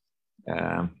keep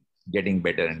getting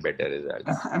better and better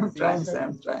results. I'm trying, sir.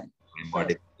 I'm trying.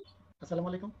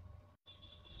 Assalamualaikum.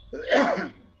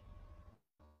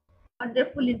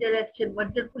 Wonderful interaction,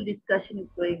 wonderful discussion is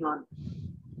going on.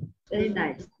 Very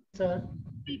nice. Sir.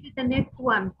 Maybe the next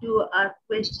one to ask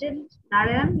question.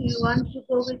 Narayan, you want to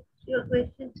go with your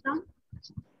questions now?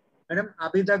 Madam,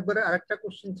 Abid Akbar, arekta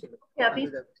question chilo.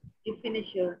 Abid, you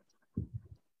finish yours.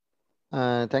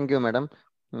 Thank you, madam.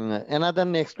 Another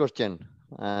next question,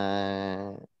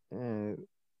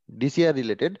 DCR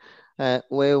related.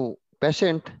 Where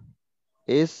patient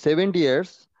is 70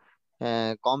 years,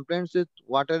 complaints with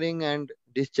watering and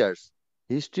discharge.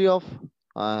 History of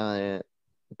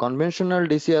conventional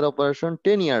DCR operation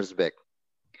 10 years back,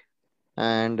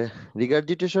 and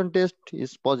regurgitation test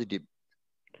is positive.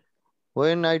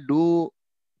 When I do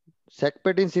sac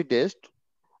patency test,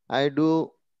 I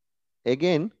do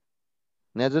again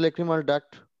nasolacrimal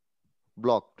duct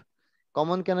blocked.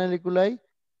 Common canaliculi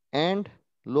and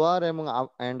lower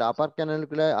and upper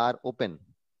canaliculi are open.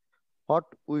 What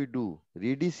we do,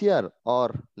 re-DCR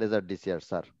or laser DCR,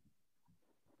 sir?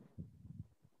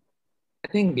 I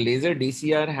think laser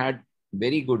DCR had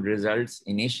very good results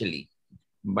initially,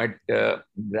 but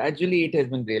gradually it has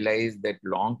been realized that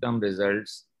long-term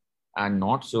results are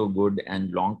not so good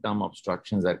and long-term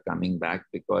obstructions are coming back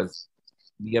because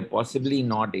we are possibly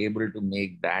not able to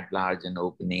make that large an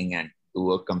opening and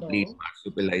do a complete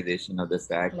marsupialization of the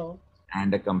sac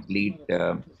and a complete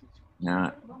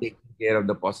taking care of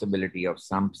the possibility of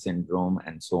sump syndrome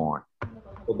and so on.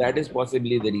 So that is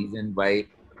possibly the reason why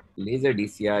laser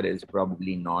DCR is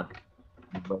probably not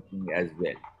working as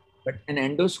well. But an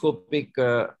endoscopic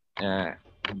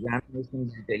examination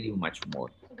will tell you much more.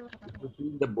 If you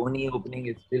feel the bony opening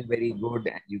is still very good,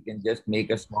 and you can just make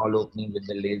a small opening with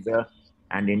the laser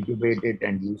and intubate it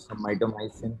and use some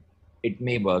mitomycin, it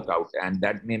may work out, and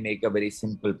that may make a very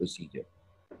simple procedure.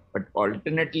 But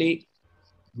alternately,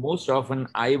 most often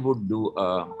I would do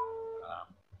a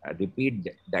repeat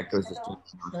dacrocystic.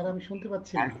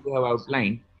 As you have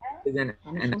outlined, is an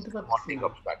anastomotic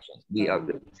obstruction. The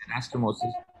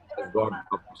anastomosis has got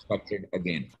obstructed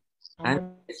again.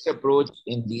 And this approach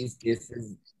in these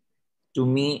cases, to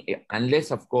me,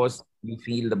 unless of course you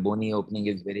feel the bony opening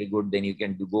is very good, then you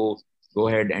can go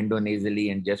ahead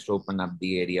endonasally and just open up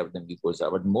the area of the mucosa.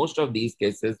 But most of these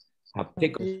cases have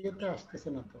thick of the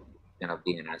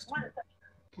anastomosis.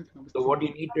 So what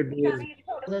you need to do is,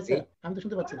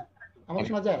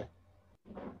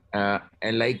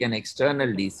 like an external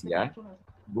DCR,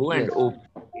 go and open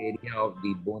the area of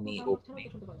the bony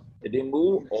opening.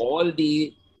 Remove all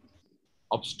the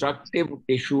obstructive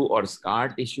tissue or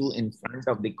scar tissue in front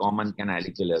of the common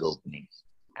canalicular opening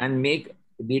and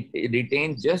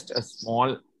retain just a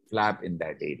small flap in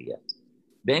that area.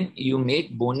 Then you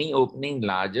make bony opening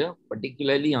larger,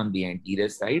 particularly on the anterior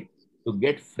side, to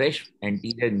get fresh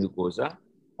anterior mucosa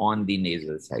on the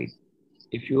nasal side.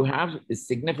 If you have a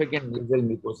significant nasal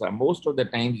mucosa, most of the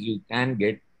times you can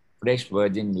get fresh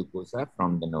virgin mucosa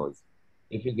from the nose.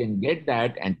 If you can get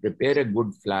that and prepare a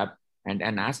good flap and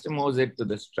anastomose it to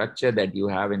the structure that you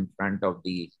have in front of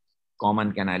the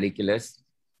common canaliculus,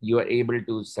 you are able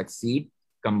to succeed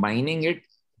combining it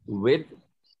with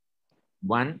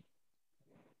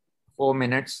 4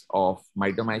 minutes of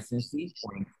mitomycin C,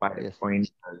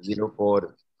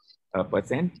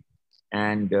 0.04%,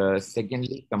 and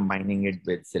secondly, combining it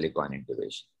with silicone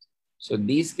intubation. So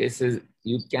these cases,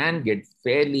 you can get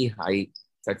fairly high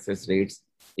success rates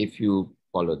if you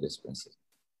follow this principle.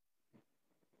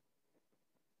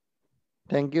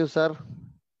 Thank you, sir.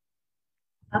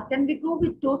 Can we go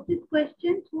with ptosis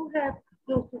questions? Who has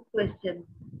ptosis questions?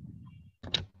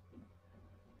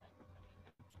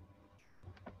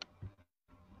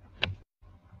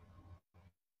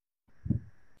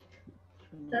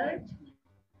 Sir?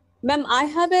 Ma'am, I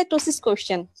have a ptosis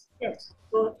question. Yes,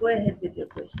 go ahead with your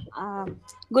question.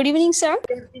 Good evening, sir.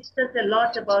 We discussed a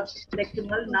lot about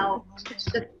rectal now.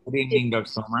 Good evening, Dr.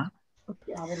 Soma.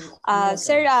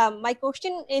 Sir, my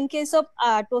question in case of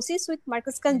ptosis with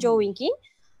Marcuscan jaw winking,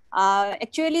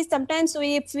 actually sometimes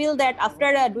we feel that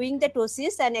after doing the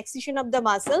ptosis and excision of the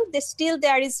muscle,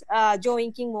 there is jaw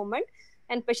winking movement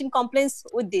and patient complains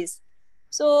with this.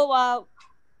 So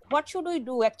what should we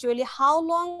do actually? How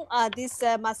long this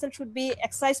muscle should be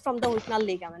excised from the Whitnall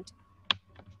ligament?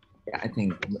 Yeah, I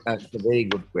think that's a very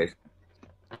good question.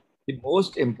 The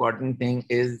most important thing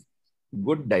is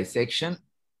good dissection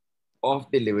of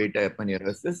the levator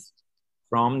aponeurosis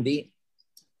from the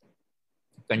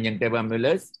conjunctiva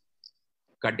molars,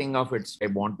 cutting off its. I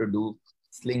want to do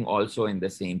sling also in the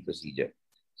same procedure.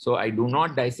 So I do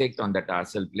not dissect on the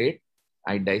tarsal plate.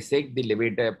 I dissect the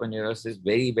levator aponeurosis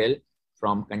very well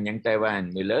from conjunctiva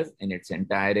and molars in its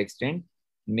entire extent.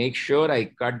 Make sure I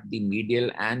cut the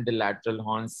medial and the lateral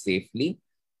horns safely,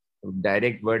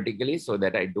 direct vertically, so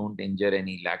that I don't injure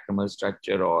any lacrimal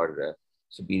structure or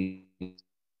superior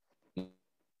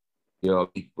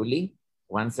equally.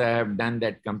 Once I have done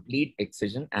that complete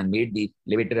excision and made the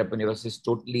levator aponeurosis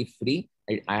totally free,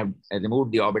 I have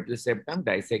removed the orbital septum,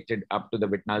 dissected up to the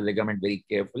Whitnall ligament very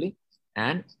carefully,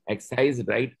 and excised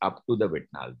right up to the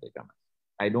Whitnall ligament.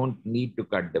 I don't need to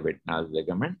cut the Whitnall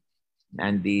ligament,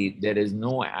 and there is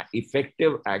no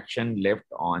effective action left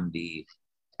on the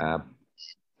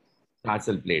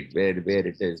tarsal plate where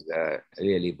it is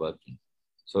really working.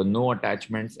 So no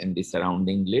attachments in the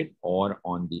surrounding lid or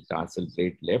on the tarsal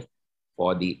plate left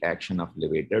for the action of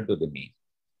levator to remain.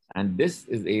 And this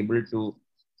is able to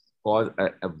cause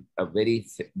a very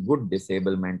good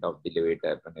disablement of the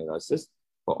levator aponeurosis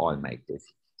for all my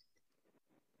cases.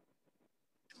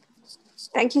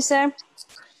 Thank you, sir.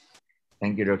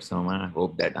 Thank you, Dr. Soma. I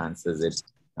hope that answers it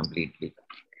completely.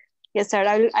 Yes, sir.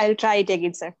 I'll try it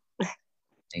again, sir.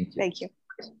 Thank you. Thank you.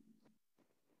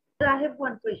 Sir, I have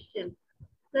one question.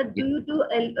 Sir, do you do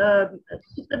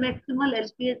supramaximal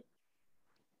LPS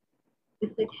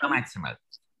dissection? Supramaximal.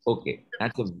 Okay,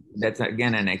 that's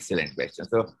again an excellent question.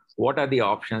 So, what are the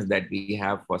options that we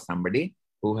have for somebody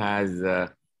who has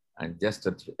just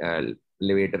a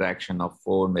levator action of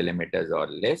 4 millimeters or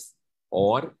less,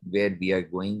 or where we are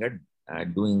doing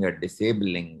a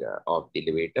disabling of the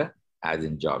levator, as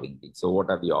in jaw winking? So, what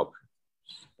are the options?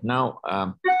 Now,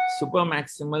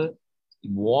 supramaximal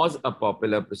was a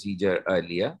popular procedure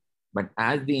earlier, but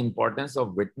as the importance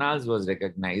of Whitnalls was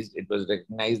recognized, it was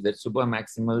recognized that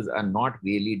supramaximals are not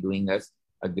really doing us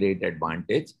a great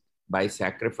advantage. By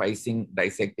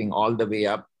dissecting all the way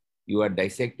up, you are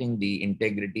dissecting the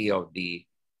integrity of the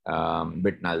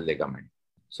Whitnall ligament.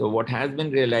 So what has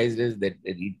been realized is that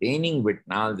retaining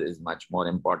Whitnalls is much more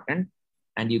important,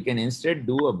 and you can instead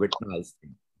do a Whitnalls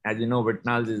thing. As you know,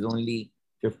 Whitnalls is only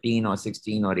 15 or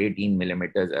 16 or 18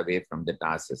 millimeters away from the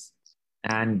tarsus.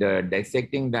 And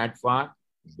dissecting that far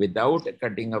without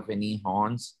cutting of any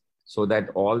horns so that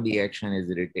all the action is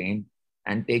retained,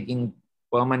 and taking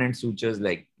permanent sutures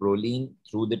like proline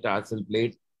through the tarsal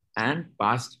plate and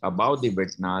passed above the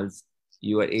Whitnalls,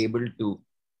 you are able to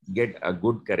get a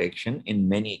good correction in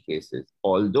many cases.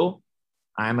 Although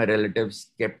I am a relative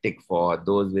skeptic for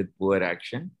those with poor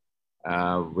action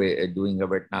doing a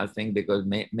Whitnalls thing, because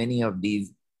many of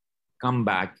these come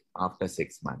back after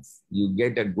 6 months. You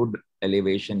get a good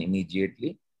elevation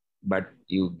immediately, but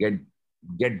you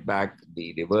get back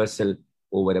the reversal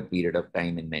over a period of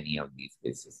time in many of these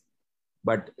cases.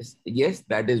 But yes,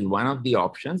 that is one of the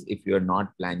options if you're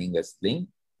not planning a sling.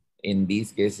 In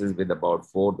these cases with about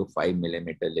 4 to 5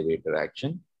 millimeter levator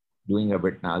action, doing a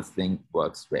Whitnalls sling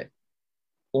works well.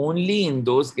 Only in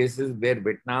those cases where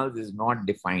Whitnalls is not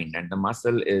defined and the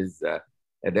muscle is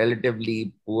a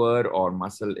relatively poor or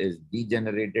muscle is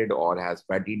degenerated or has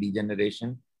fatty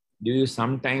degeneration, do you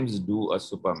sometimes do a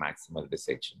supramaximal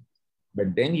dissection.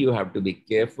 But then you have to be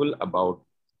careful about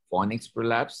fornix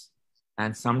prolapse,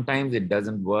 and sometimes it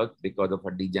doesn't work because of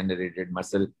a degenerated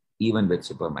muscle, even with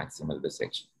supramaximal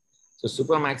dissection. So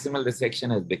supramaximal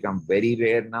dissection has become very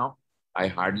rare now. I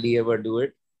hardly ever do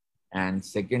it. And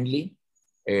secondly,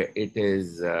 it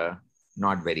is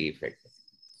not very effective.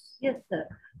 Yes, sir.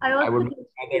 I also would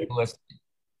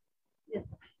yes.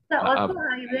 So also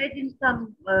I read in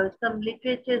some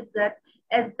literatures that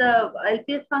as the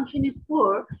LPS function is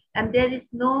poor and there is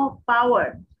no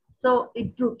power, so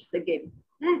it droops again.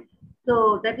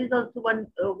 So that is also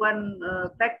one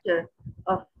factor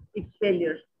of its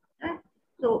failure.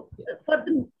 So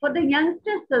for the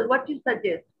youngsters, sir, what you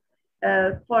suggest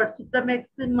for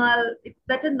supramaximal, it's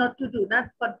better not to do, not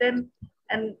for them.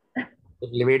 And if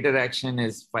levator action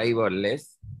is 5 or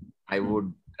less, I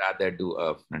would rather do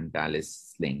a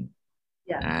frontalis sling.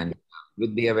 Yeah. And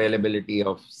with the availability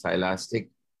of Silastic,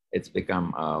 it's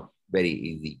become a very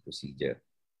easy procedure.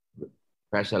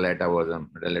 Fascia lata was a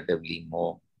relatively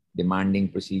more demanding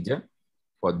procedure.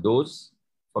 For those,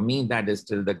 for me, that is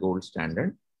still the gold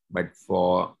standard. But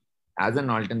as an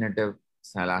alternative,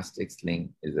 Silastic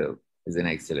sling is an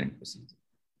excellent procedure.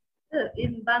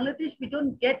 In Bangladesh, we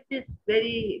don't get this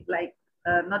very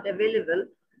not available,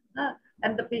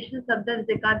 and the patients sometimes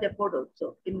they can't afford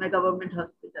also in my government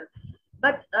hospital.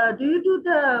 But do you do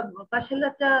the fascia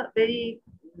lata very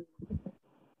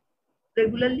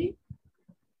regularly?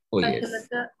 Oh, fascia yes.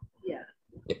 lata, yeah.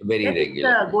 Very that regular.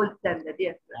 Is the gold standard,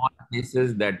 yes. On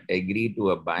cases that agree to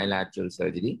a bilateral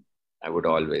surgery, I would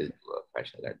always do a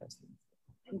fascia lata.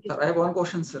 Sir, I have one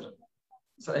question, sir.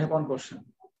 Sir, I have one question.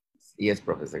 Yes,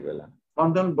 Professor Gola.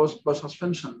 Frontal bus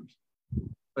suspension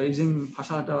by using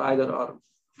fascia lata either or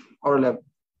overlap,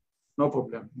 no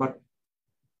problem. But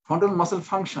frontal muscle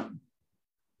function,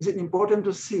 is it important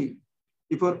to see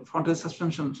before frontal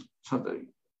suspension surgery?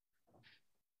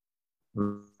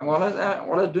 I'm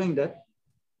always doing that.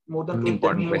 More than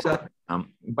 10 minutes.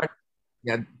 But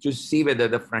yeah, to see whether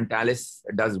the frontalis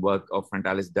does work or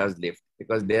frontalis does lift,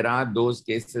 because there are those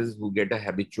cases who get a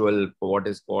habitual, what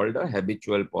is called a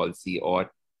habitual palsy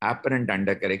or apparent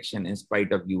undercorrection in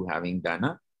spite of you having done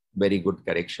a very good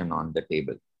correction on the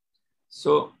table.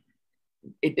 So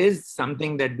it is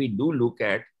something that we do look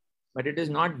at, but it is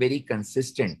not very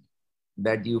consistent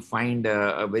that you find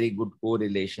a very good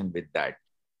correlation with that.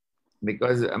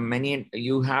 Because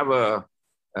you have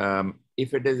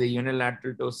if it is a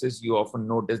unilateral ptosis, you often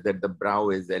notice that the brow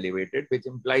is elevated, which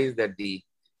implies that the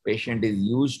patient is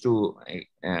used to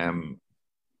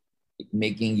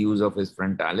making use of his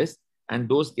frontalis. And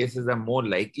those cases are more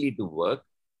likely to work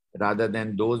rather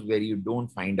than those where you don't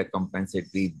find a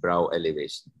compensatory brow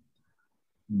elevation.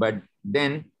 But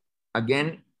then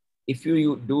again, if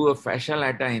you do a fascia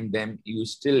lata in them, you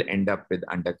still end up with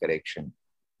undercorrection,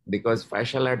 because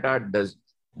fascia lata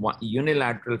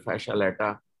unilateral fascia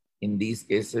lata in these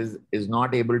cases is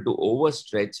not able to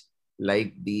overstretch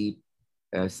like the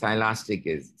Silastic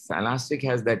is. Silastic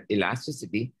has that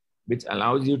elasticity which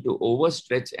allows you to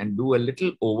overstretch and do a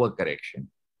little overcorrection,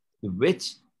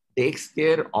 which takes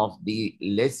care of the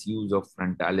less use of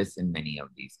frontalis in many of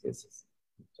these cases.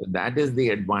 So that is the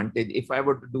advantage. If I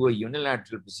were to do a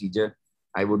unilateral procedure,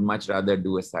 I would much rather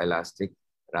do a Silastic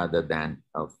rather than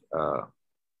a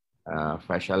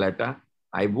fascia lata.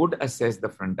 I would assess the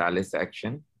frontalis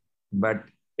action, but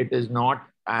it is not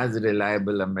as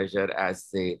reliable a measure as,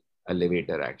 say, a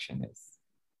levator action is.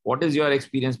 What is your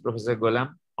experience, Professor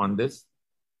Ghulam, on this?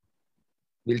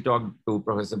 We'll talk to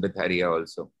Professor Bitharia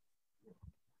also.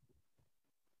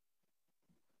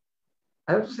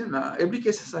 I have seen every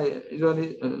case I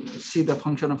usually see the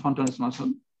function of frontalis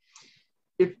muscle.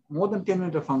 If more than 10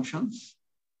 minutes of functions,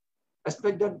 I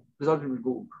expect that result will be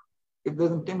good. If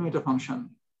there's a 10-minute function,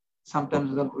 sometimes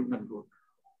result will not good.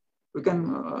 We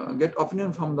can get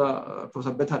opinion from the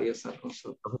Professor Bitharia, sir,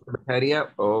 also. Professor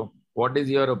Bitharia, what is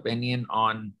your opinion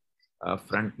on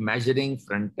measuring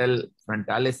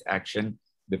frontalis action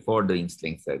before doing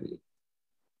sling surgery?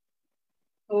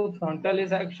 So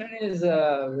frontalis action is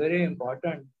very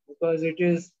important because it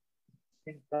is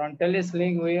in frontalis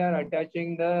sling, we are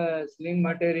attaching the sling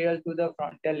material to the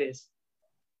frontalis.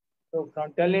 So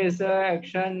frontalis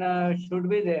action should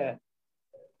be there.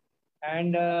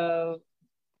 And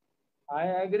I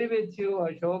agree with you,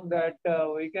 Ashok, that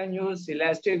we can use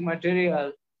elastic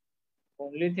material.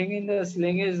 Only thing in the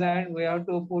sling is that we have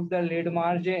to put the lid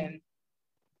margin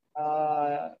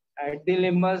at the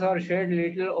limbus or shed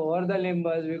little over the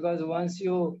limbus, because once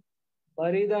you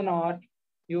bury the knot,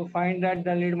 you find that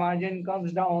the lid margin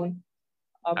comes down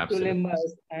up Absolutely. to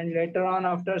limbus, and later on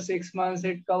after 6 months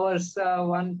it covers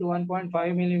 1 to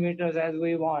 1.5 millimeters as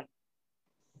we want.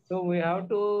 So we have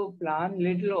to plan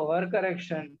little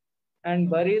overcorrection and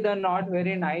bury the knot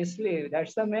very nicely.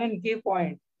 That's the main key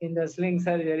point in the sling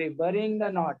surgery, burying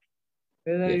the knot.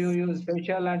 Whether you use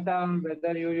facial atom,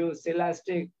 whether you use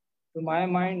elastic, to my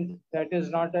mind, that is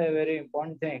not a very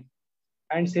important thing.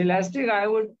 And Celastic, I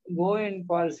would go in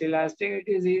for Celastic.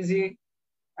 It is easy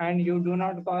and you do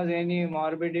not cause any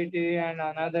morbidity and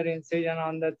another incision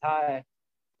on the thigh.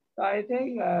 So I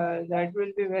think that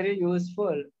will be very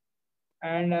useful.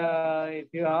 And if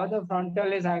you have the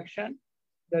frontalis action,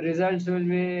 the results will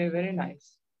be very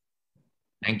nice.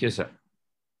 Thank you, sir.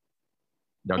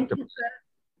 Dr. Thank you,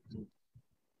 sir.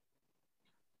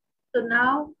 So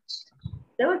now,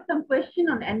 there was some question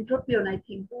on entropion, I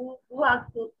think. Who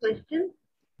asked those questions?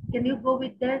 Can you go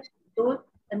with that? Those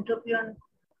entropion?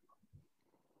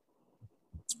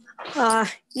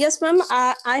 Yes, ma'am.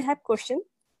 I have question.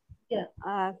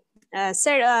 Yeah.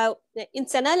 Sir, in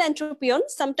senile entropion,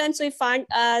 sometimes we find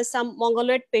some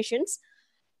mongoloid patients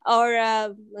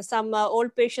or some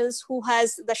old patients who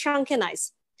has the shrunken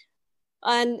eyes,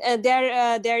 and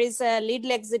there is a lead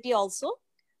laxity also.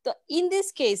 So in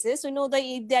these cases, we know that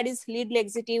if there is lead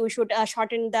laxity, we should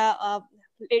shorten the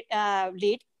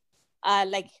lead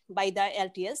like by the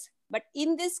LTS. But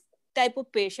in this type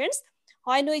of patients,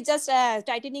 when we just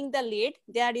tightening the lead,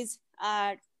 there is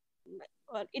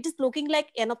it is looking like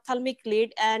anophthalmic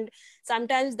lead, and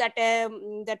sometimes that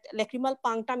that lacrimal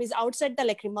punctum is outside the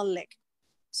lacrimal leg.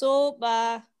 So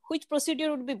which procedure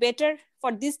would be better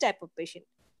for this type of patient?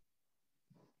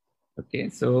 Okay,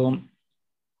 so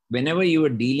whenever you are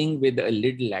dealing with a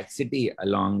lid laxity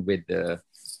along with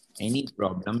any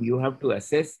problem, you have to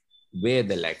assess where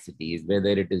the laxity is, whether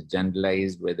it is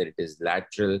generalized, whether it is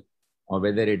lateral, or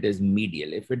whether it is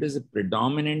medial. If it is a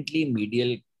predominantly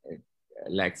medial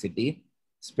laxity,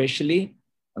 especially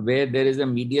where there is a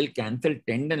medial canthal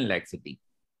tendon laxity,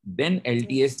 then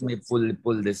LTS may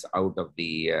pull this out of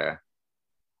the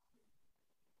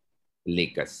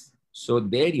lacus. So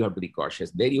there you have to be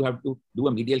cautious. There you have to do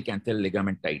a medial canthal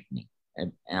ligament tightening.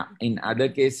 And in other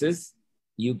cases,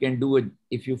 you can do it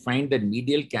if you find that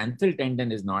medial canthal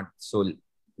tendon is not so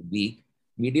weak.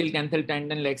 Medial canthal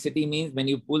tendon laxity means when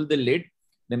you pull the lid,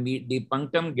 the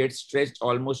punctum gets stretched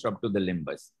almost up to the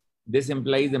limbus. This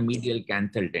implies the medial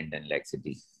canthal tendon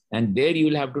laxity. And there you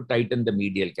will have to tighten the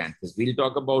medial canthus. We'll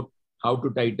talk about how to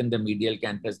tighten the medial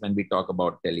canthus when we talk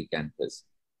about telecanthus.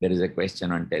 There is a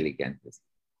question on telecanthus.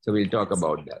 So we'll talk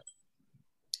about that.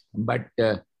 But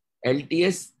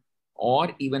LTS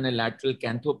or even a lateral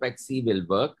canthopexy will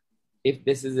work if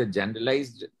this is a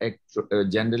generalized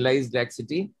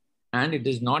laxity and it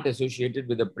is not associated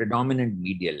with a predominant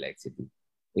medial laxity.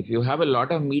 If you have a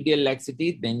lot of medial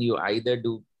laxity, then you either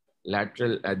do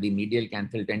lateral, the medial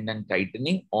canthal tendon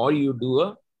tightening, or you do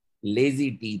a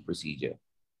lazy T procedure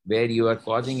where you are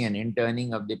causing an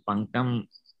interning of the punctum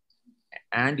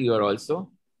and you are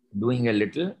also doing a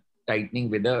little tightening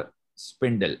with a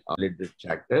spindle or lid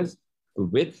retractors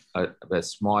with a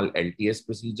small LTS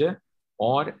procedure,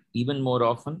 or even more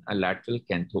often a lateral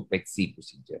canthopexy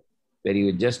procedure where you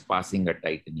are just passing a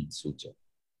tightening suture.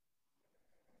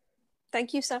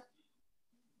 Thank you, sir.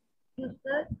 Thank you,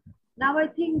 sir. Now I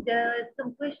think there are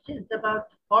some questions about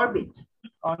orbit.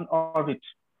 On orbit.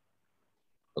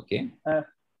 Okay. Sir,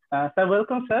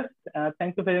 welcome, sir.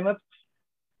 Thank you very much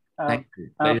Thank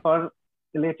you. for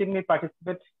letting me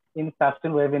participate in such a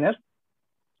webinar.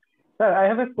 Sir, I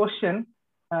have a question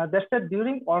that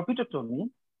during orbitotomy,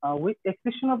 with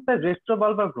excision of the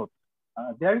retrobulbar growth,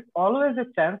 there is always a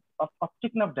chance of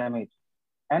optic nerve damage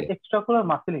and extraocular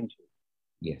muscle injury.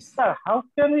 Yes. Sir, how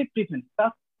can we prevent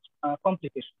such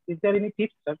complications? Is there any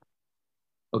tips, sir?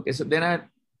 Okay, so there are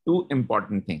two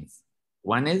important things.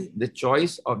 One is the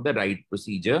choice of the right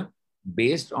procedure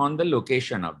based on the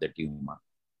location of the tumor.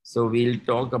 So we'll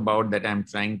talk about that. I'm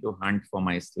trying to hunt for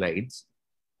my slides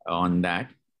on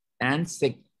that. And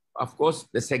of course,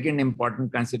 the second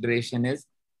important consideration is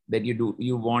that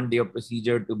you want your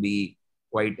procedure to be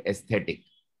quite aesthetic.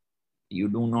 You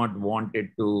do not want it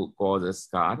to cause a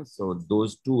scar. So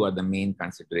those two are the main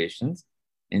considerations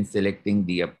in selecting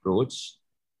the approach.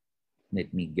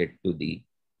 Let me get to the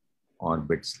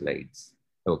orbit slides.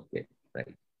 Okay,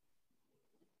 right.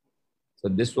 So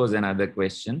this was another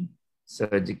question,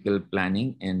 surgical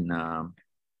planning in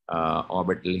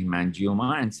orbital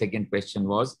hemangioma. And second question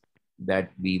was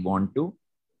that we want to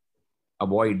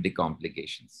avoid the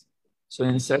complications. So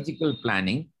in surgical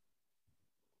planning,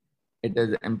 it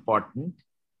is important.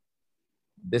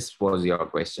 This was your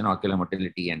question, ocular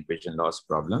motility and vision loss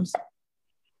problems.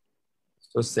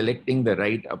 So selecting the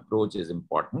right approach is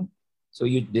important. So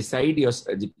you decide your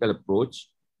surgical approach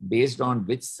based on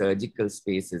which surgical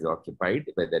space is occupied,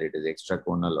 whether it is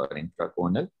extracorneal or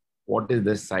intracorneal, what is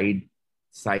the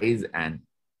size and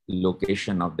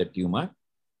location of the tumor,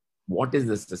 what is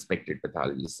the suspected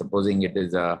pathology. Supposing it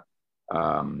is a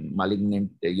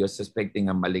malignant, you're suspecting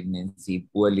a malignancy,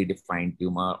 poorly defined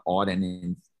tumor, or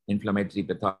an inflammatory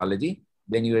pathology,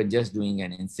 then you are just doing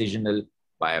an incisional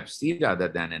biopsy rather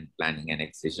than planning an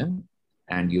excision,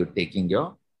 and you're taking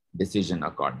your decision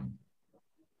accordingly.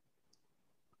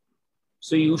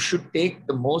 So you should take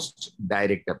the most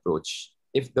direct approach.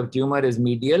 If the tumor is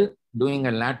medial, doing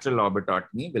a lateral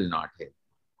orbitotomy will not help.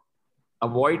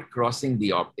 Avoid crossing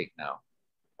the optic now.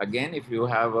 Again, if you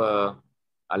have a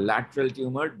lateral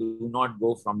tumor, do not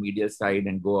go from medial side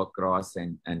and go across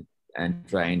and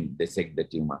try and dissect the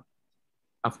tumor.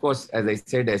 Of course, as I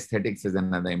said, aesthetics is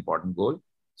another important goal.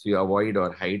 So you avoid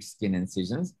or hide skin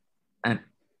incisions. And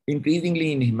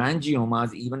increasingly in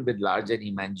hemangiomas, even with larger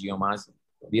hemangiomas,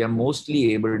 we are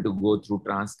mostly able to go through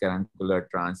transcarancular,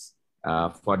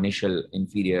 fornicial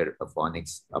inferior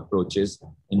fornix approaches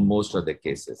in most of the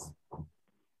cases.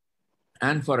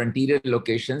 And for anterior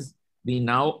locations, we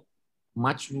now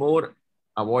much more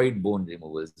avoid bone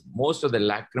removals. Most of the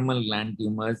lacrimal gland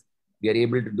tumors, we are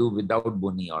able to do without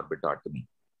bony orbitotomy.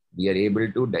 We are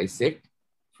able to dissect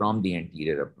from the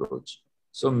anterior approach.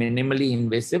 So minimally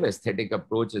invasive aesthetic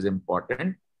approach is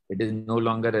important. It is no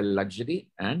longer a luxury,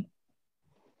 and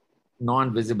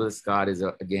non-visible scar is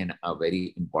again a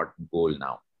very important goal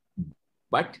now.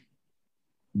 But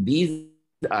these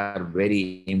are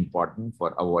very important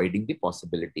for avoiding the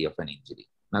possibility of an injury.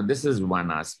 Now, this is one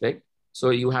aspect.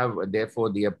 So you have, therefore,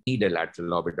 the need a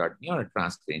lateral orbitotomy or a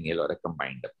transcranial or a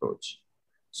combined approach.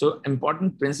 So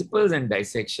important principles in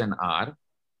dissection are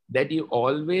that you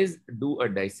always do a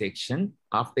dissection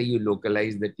after you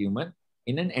localize the tumor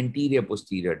in an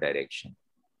anterior-posterior direction.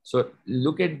 So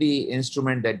look at the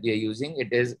instrument that we are using.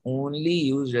 It is only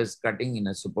used as cutting in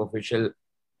a superficial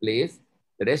place.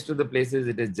 The rest of the places,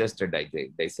 it is just a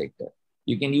dissector.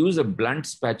 You can use a blunt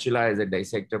spatula as a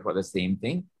dissector for the same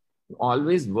thing. You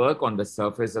always work on the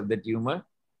surface of the tumor.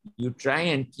 You try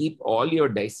and keep all your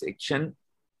dissection.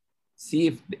 See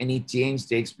if any change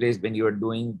takes place when you are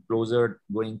going closer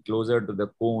to the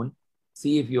cone.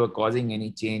 See if you are causing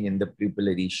any change in the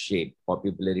pupillary shape or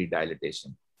pupillary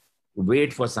dilatation.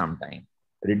 Wait for some time.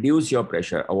 Reduce your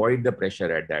pressure. Avoid the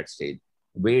pressure at that stage.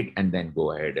 Wait and then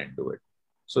go ahead and do it.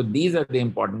 So these are the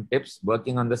important tips: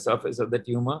 working on the surface of the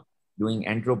tumor, doing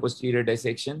anteroposterior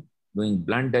dissection, doing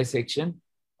blunt dissection,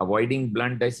 avoiding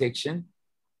blunt dissection,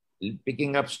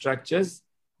 picking up structures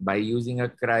by using a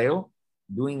cryo,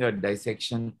 doing a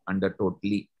dissection under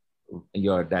totally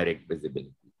your direct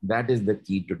visibility. That is the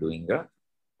key to doing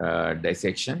a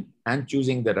dissection, and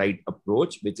choosing the right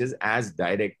approach, which is as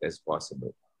direct as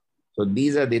possible. So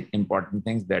these are the important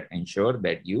things that ensure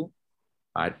that you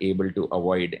are able to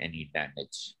avoid any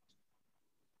damage.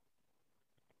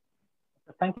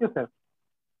 Thank you, sir.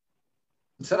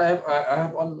 Sir, I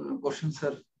have one question,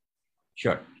 sir.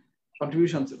 Sure.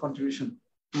 Contribution.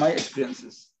 My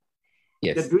experiences.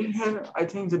 Yes. They're doing here, I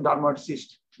think, the dermoid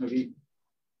cyst. Maybe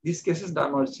this case is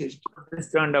dermoid cyst.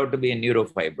 This turned out to be a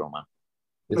neurofibroma.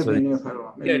 This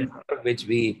was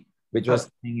which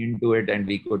was coming into it, and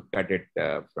we could cut it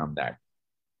from that.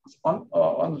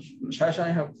 On Shasha,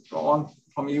 I have on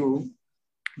from you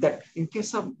that in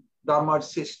case of dermoid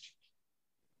cyst,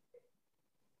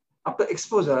 after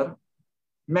exposure,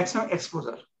 maximum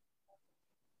exposure.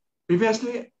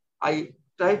 Previously, I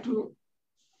tried to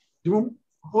remove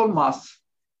whole mass,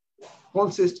 whole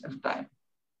cyst at a time.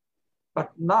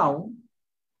 But now,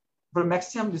 for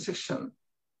maximum dissection,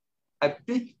 I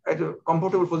pick at a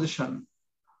comfortable position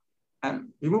and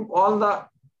remove all the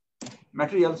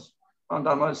materials from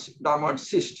dermoid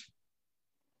cyst.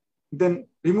 Then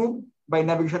remove by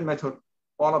navigation method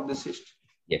all of the cyst.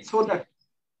 Yes. So that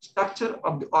structure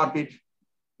of the orbit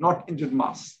not into the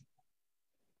mass.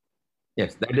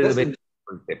 Yes, that is a very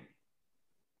important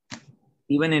tip.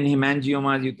 Even in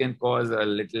hemangiomas, you can cause a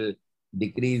little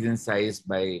decrease in size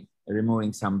by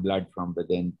removing some blood from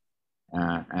within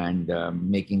and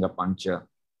making a puncture.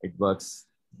 It works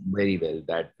very well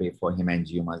that way for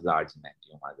hemangiomas, large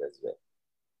hemangiomas as well.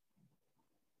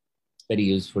 Very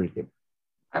useful tip.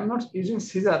 I'm not using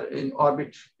scissor in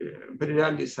orbit very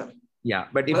rarely, sir. Yeah,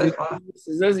 but if you use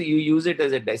scissors, you use it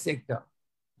as a dissector.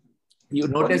 You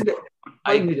notice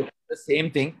I did the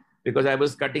same thing because I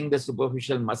was cutting the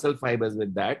superficial muscle fibers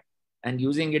with that and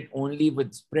using it only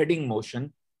with spreading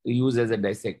motion to use as a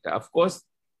dissector. Of course,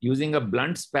 using a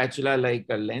blunt spatula like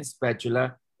a lens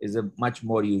spatula is a much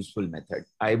more useful method.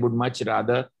 I would much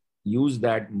rather use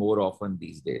that more often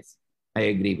these days. I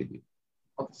agree with you.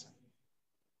 Okay, sir.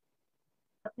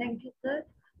 Thank you, sir.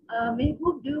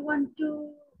 Mehboob, do you want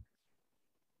to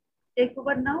take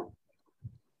over now?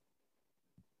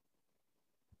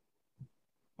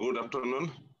 Good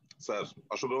afternoon, sir.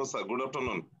 Ashok sir, good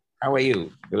afternoon. How are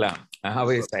you, Gulam? How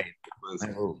are you, Said?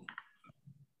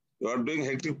 You are doing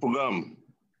hectic program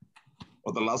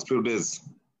for the last few days.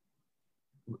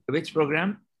 Which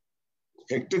program?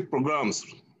 Hectic programs.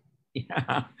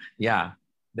 Yeah.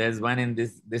 There's one in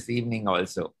this evening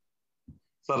also.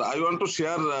 Sir, I want to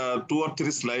share 2 or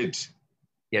 3 slides.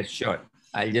 Yes, sure.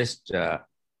 I'll just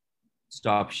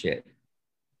stop share.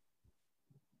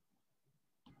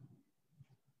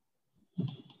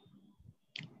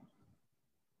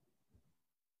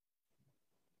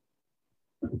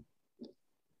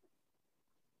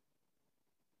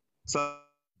 Sir,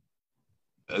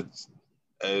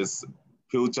 as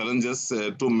few challenges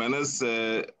to manage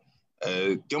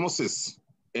chemosis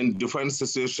in different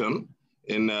situation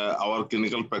in our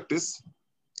clinical practice.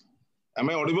 Am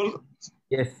I audible?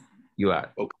 Yes, you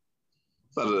are. Okay.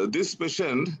 Sir, this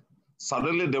patient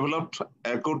suddenly developed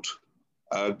acute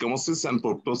chemosis and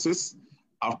proptosis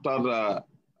after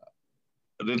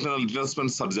retinal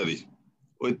detachment surgery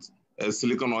with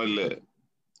silicone oil.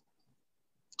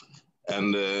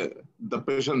 And the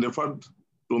patient referred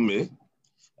to me,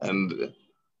 and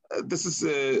this is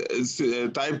a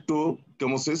type 2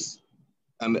 chemosis.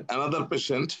 And another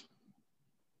patient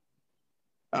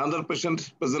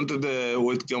presented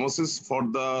with chemosis for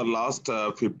the last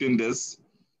 15 days,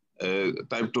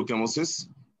 type 2 chemosis,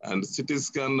 and CT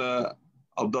scan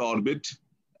of the orbit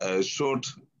showed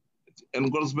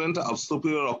engorgement of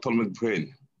superior ophthalmic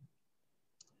vein.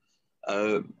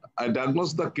 I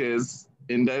diagnosed the case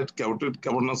indirect carotid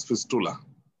cavernous fistula.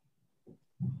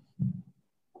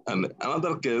 And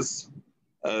another case,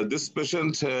 this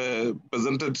patient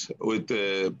presented with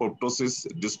proptosis,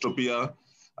 dystropia,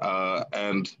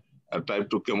 and type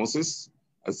 2 chemosis.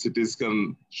 A CT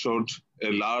scan showed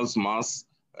a large mass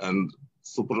and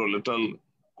supralateral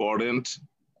quadrant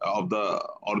of the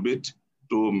orbit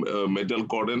to medial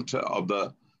quadrant of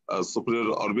the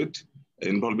superior orbit,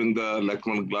 involving the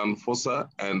lacrimal gland fossa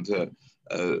and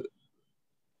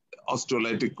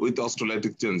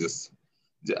osteolytic changes.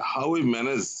 How we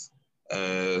manage,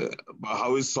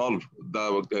 how we solve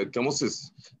the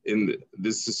chemosis in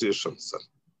this situation, sir?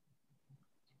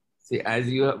 See, as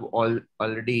you have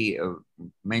already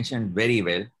mentioned very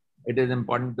well, it is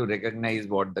important to recognize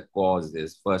what the cause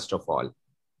is, first of all.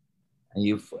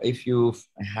 If you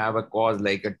have a cause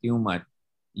like a tumor,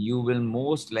 you will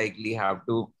most likely have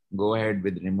to go ahead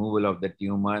with removal of the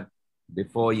tumor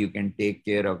before you can take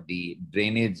care of the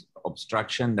drainage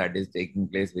obstruction that is taking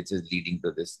place, which is leading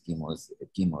to this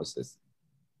chemosis.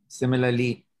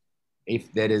 Similarly,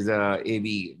 if there is a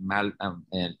AV,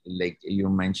 like you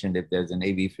mentioned, if there's an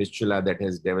AV fistula that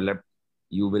has developed,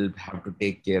 you will have to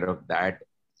take care of that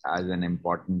as an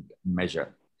important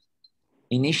measure.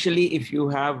 Initially, if you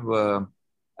have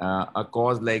a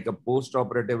cause like a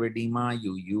post-operative edema,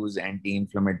 you use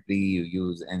anti-inflammatory, you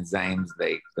use enzymes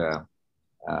like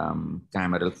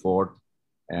chimeral fort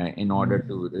in order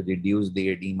to reduce the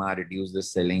edema, reduce the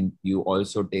swelling. You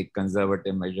also take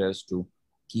conservative measures to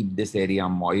keep this area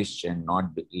moist and not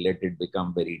let it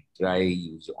become very dry.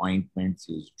 Use ointments,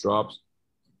 use drops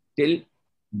till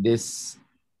this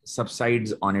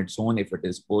subsides on its own. If it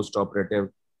is post-operative,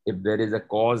 if there is a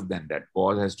cause, then that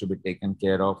cause has to be taken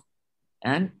care of.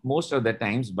 And most of the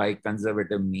times by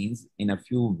conservative means, in a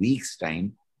few weeks'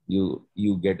 time, you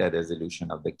get a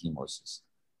resolution of the chemosis.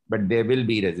 But there will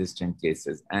be resistant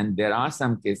cases. And there are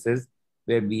some cases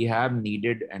where we have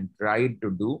needed and tried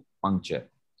to do puncture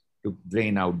to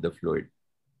drain out the fluid,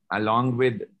 along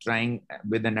with trying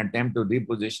with an attempt to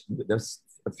reposition with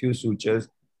a few sutures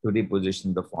to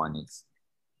reposition the fornix.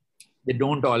 They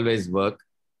don't always work.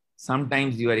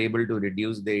 Sometimes you are able to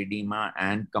reduce the edema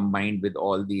and combined with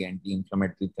all the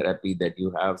anti-inflammatory therapy that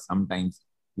you have, sometimes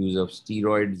use of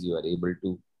steroids, you are able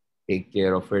to take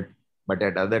care of it. But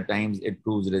at other times it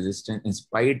proves resistant in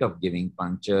spite of giving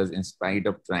punctures, in spite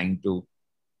of trying to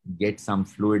get some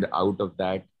fluid out of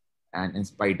that, and in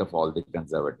spite of all the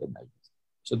conservative measures.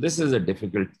 So this is a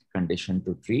difficult condition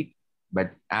to treat.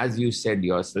 But as you said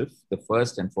yourself, the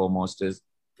first and foremost is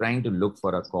trying to look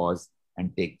for a cause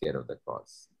and take care of the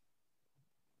cause.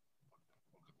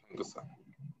 Thank you, sir.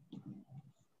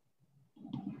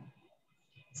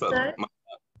 Sir,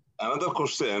 another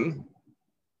question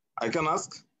I can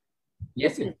ask?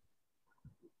 Yes, sir.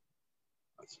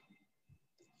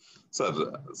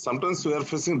 Sir, sometimes we are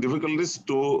facing difficulties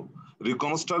to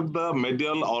reconstruct the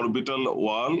medial orbital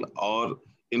wall or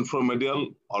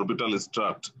inframedial orbital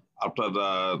struct after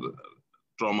the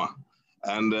trauma.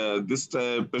 And these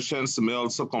patients may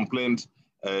also complain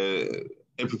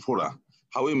epiphora.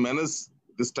 How we manage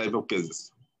this type of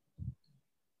cases?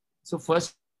 So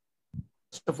first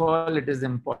of all, it is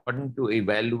important to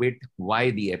evaluate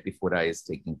why the epiphora is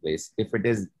taking place. If it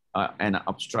is an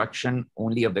obstruction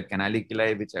only of the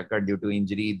canaliculi which occurred due to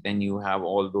injury, then you have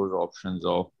all those options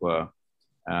of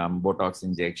Botox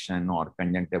injection or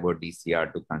conjunctival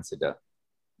DCR to consider.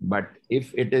 But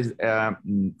if it is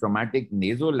traumatic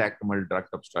nasolacrimal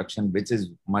duct obstruction, which is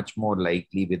much more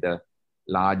likely with a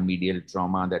large medial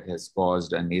trauma that has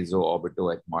caused a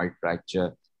naso-orbitoethmoid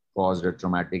fracture, caused a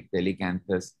traumatic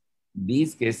telecanthus,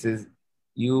 these cases,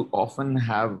 you often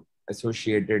have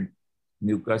associated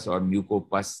mucus or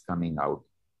mucopus coming out.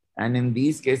 And in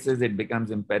these cases, it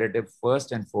becomes imperative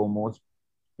first and foremost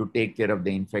to take care of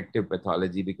the infective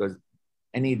pathology, because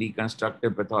any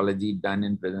reconstructive pathology done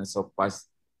in presence of pus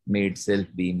may itself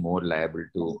be more liable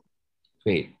to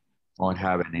fail or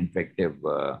have an infective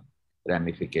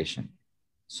ramification.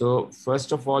 So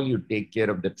first of all, you take care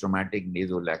of the traumatic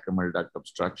nasolacrimal duct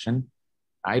obstruction.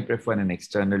 I prefer an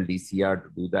external DCR to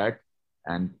do that,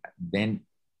 and then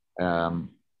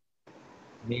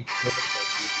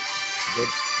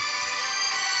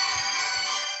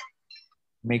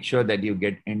make sure that you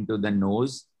get into the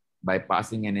nose by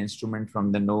passing an instrument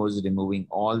from the nose, removing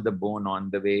all the bone on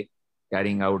the way,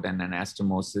 carrying out an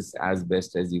anastomosis as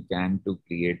best as you can to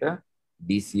create a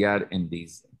DCR in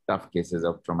these tough cases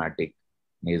of traumatic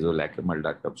nasolacrimal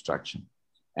duct obstruction.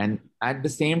 And at the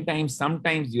same time,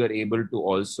 sometimes you are able to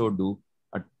also do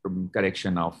a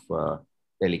correction of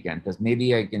telecanthus.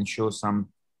 Maybe I can show some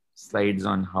slides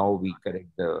on how we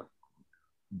correct the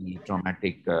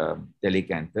traumatic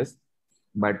telecanthus.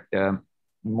 But in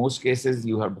most cases,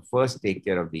 you have to first take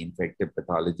care of the infective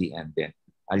pathology, and then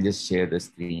I'll just share the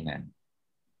screen. And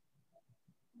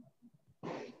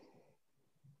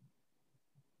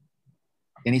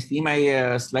can you see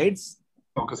my slides?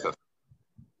 Okay, sir.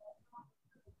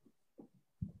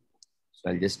 So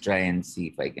I'll just try and see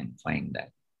if I can find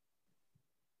that.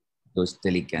 Those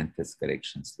telecanthus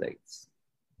correction slides.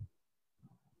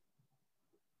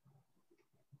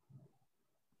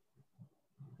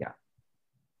 Yeah.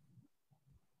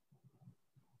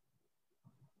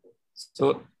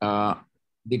 So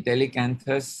the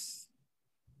telecanthus,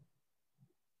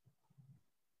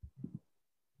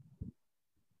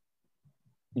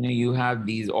 you have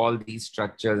all these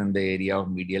structures in the area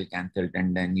of medial canthal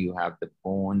tendon. You have the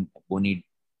bony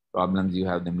problems. You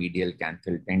have the medial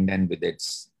canthal tendon with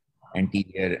its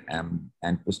anterior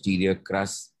and posterior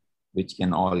crust, which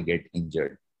can all get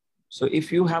injured. So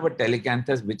if you have a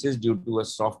telecanthus which is due to a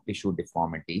soft tissue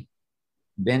deformity,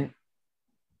 then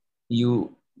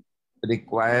you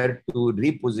require to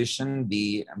reposition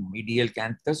the medial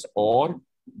canthus or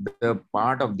the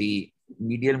part of the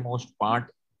medialmost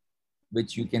part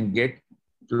which you can get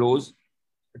close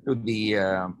to the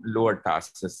lower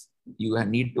tarsus. You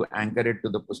need to anchor it to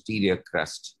the posterior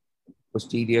crest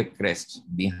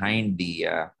behind the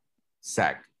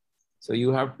sac. So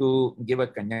you have to give a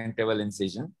conjunctival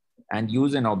incision and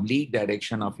use an oblique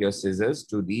direction of your scissors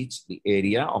to reach the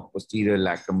area of posterior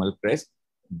lacrimal crest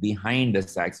behind the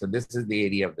sac. So this is the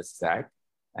area of the sac,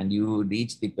 and you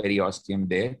reach the periosteum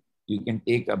there. You can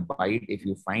take a bite if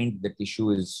you find the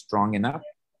tissue is strong enough.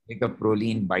 Take a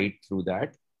proline bite through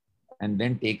that, and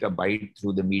then take a bite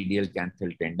through the medial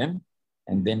canthal tendon.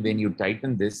 And then when you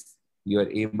tighten this, you are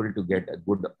able to get a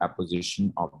good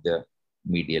apposition of the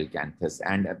medial canthus,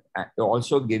 and it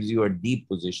also gives you a deep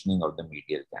positioning of the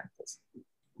medial canthus.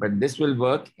 But this will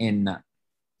work in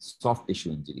soft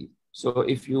tissue injury. So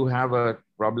if you have a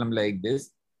problem like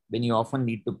this, then you often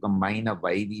need to combine a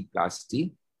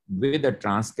YV-plasty with a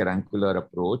transcaruncular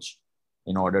approach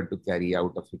in order to carry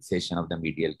out a fixation of the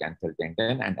medial canthal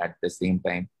tendon, and at the same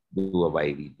time do a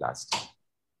YV-plasty.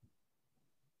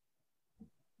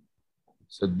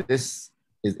 So this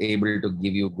is able to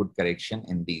give you good correction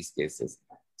in these cases.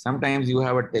 Sometimes you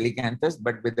have a telecanthus,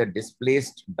 but with a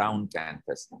displaced down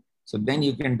canthus. So then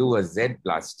you can do a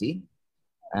Z-plasty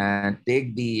and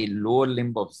take the lower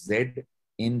limb of Z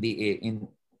in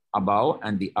above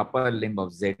and the upper limb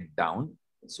of Z down,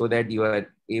 so that you are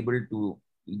able to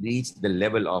reach the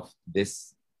level of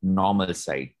this normal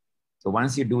side. So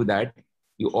once you do that,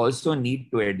 you also need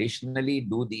to additionally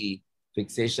do the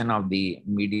fixation of the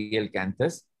medial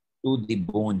canthus to the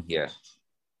bone here.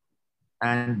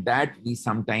 And that we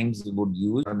sometimes would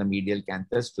use on the medial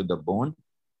canthus to the bone,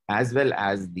 as well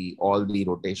as all the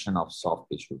rotation of soft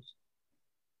tissues.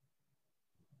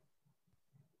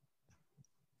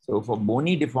 So for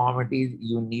bony deformities,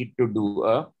 you need to do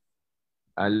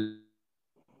a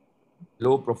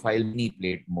low profile mini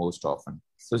plate most often.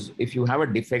 So if you have a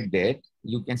defect there,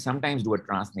 you can sometimes do a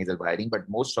transnasal wiring, but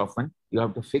most often you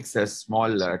have to fix a small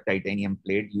titanium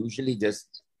plate, usually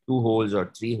just 2 holes or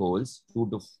 3 holes, 2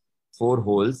 to 4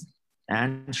 holes,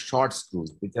 and short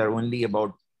screws, which are only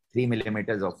about 3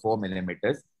 millimeters or 4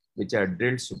 millimeters, which are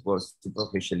drilled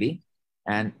superficially,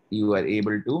 and you are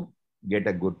able to get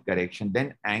a good correction.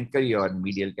 Then anchor your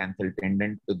medial canthal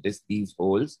tendon to these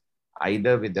holes,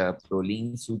 either with a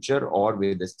Prolene suture or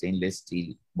with a stainless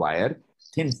steel wire,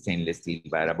 thin stainless steel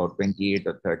wire, about 28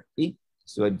 or 30,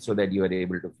 so that you are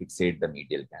able to fixate the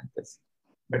medial canthus.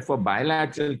 But for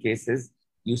bilateral cases,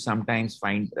 you sometimes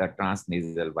find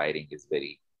transnasal wiring is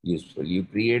very useful. You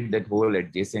create that hole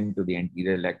adjacent to the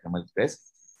anterior lacrimal crest,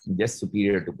 just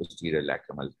superior to posterior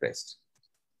lacrimal crest,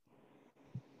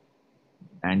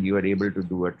 and you are able to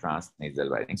do a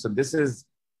transnasal wiring. So this is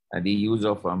the use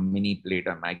of a mini plate,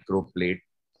 a micro plate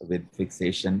with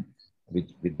fixation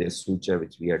with the suture,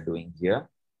 which we are doing here.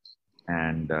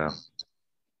 And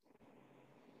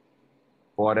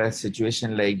for a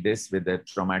situation like this with a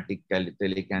traumatic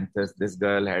telecanthus, this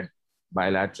girl had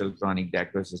bilateral chronic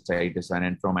dacrocystitis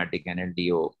and traumatic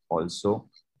NLDO also.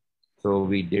 So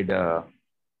we did to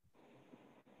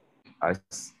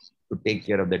take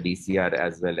care of the DCR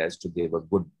as well as to give a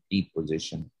good deep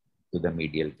position to the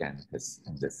medial canthus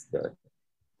in this girl.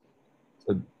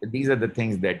 So these are the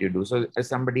things that you do. So as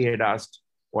somebody had asked,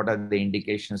 what are the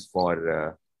indications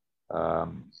for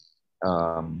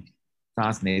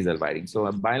transnasal wiring? So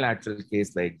a bilateral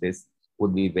case like this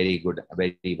would be very good,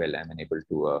 very well amenable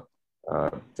to a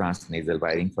transnasal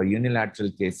wiring. For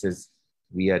unilateral cases,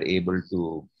 we are able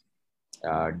to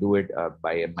do it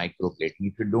by a microplating.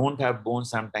 If you don't have bone,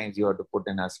 sometimes you have to put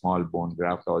in a small bone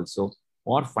graft also,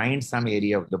 or find some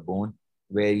area of the bone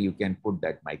where you can put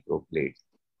that microplate.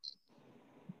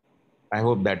 I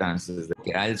hope that answers that.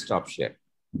 Okay, I'll stop share.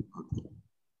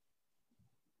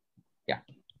 Yeah.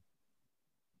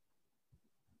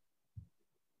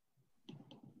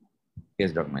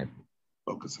 Yes, Dr. Mahesh.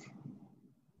 Okay, sir.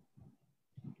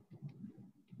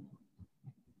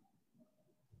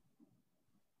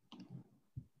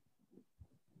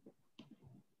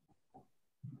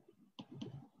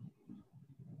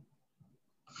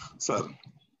 Sir,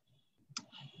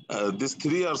 this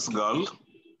 3 years girl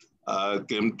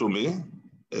came to me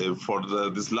for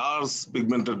this large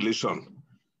pigmented lesion.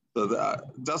 So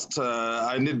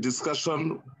I need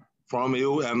discussion from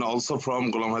you and also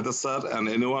from Ghulam Haider sir, and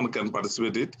anyone can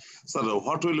participate it. Sir,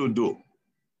 what will you do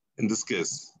in this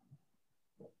case?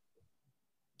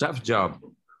 Tough job.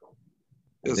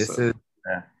 Yes, this sir.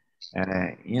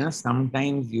 Is,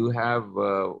 sometimes you have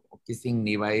kissing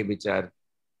nevi which are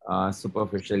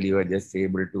superficial. You are just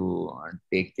able to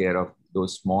take care of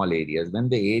those small areas. When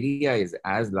the area is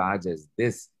as large as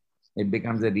this, it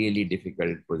becomes a really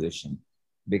difficult position,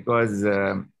 because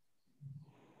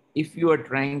if you are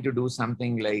trying to do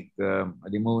something like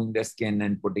removing the skin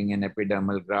and putting an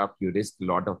epidermal graft, you risk a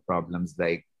lot of problems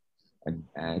like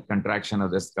contraction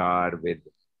of the scar with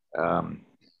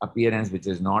appearance which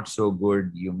is not so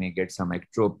good. You may get some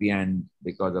ectropion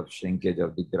because of shrinkage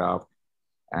of the graft,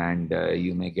 and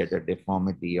you may get a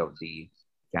deformity of the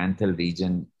canthal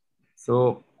region.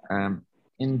 So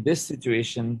in this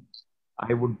situation,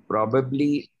 I would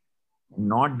probably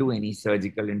not do any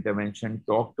surgical intervention,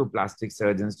 talk to plastic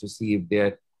surgeons to see if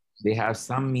they have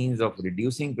some means of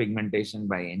reducing pigmentation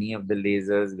by any of the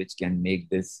lasers which can make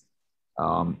this,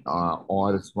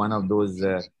 or it's one of those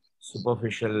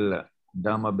superficial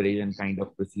dermabrasion kind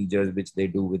of procedures which they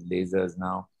do with lasers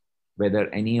now, whether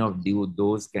any of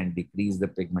those can decrease the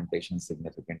pigmentation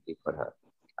significantly for her.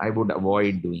 I would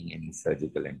avoid doing any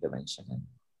surgical intervention.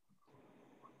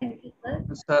 Thank you, sir.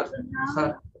 Sir, So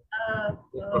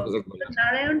now,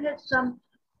 Narayan has some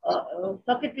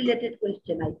socket-related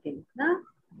question, I think. No?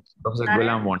 Professor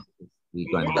Ghulam wants to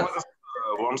speak on that.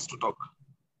 Wants to talk.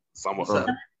 Someone.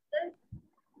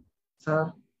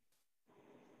 Sir,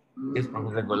 yes,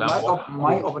 Professor Ghulam.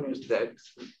 My opinion is that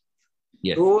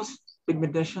yes, those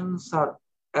pigmentations are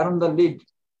around the lid.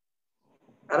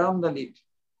 Around the lid,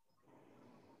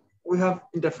 we have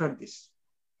interfered this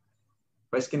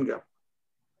by skin graft.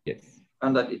 Yes.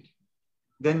 And the lid.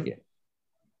 Then, yes,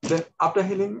 then after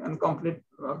healing and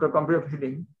after complete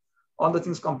healing, all the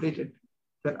things completed,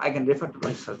 then I can refer to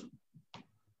my surgeon.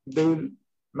 They will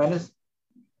manage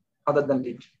other than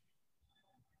lid.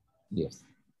 Yes.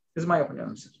 This is my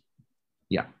opinion, sir.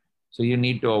 Yeah. So you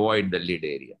need to avoid the lid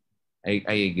area.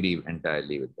 I agree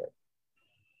entirely with that.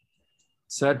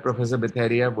 Sir, Professor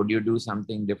Bhattaria, would you do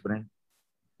something different?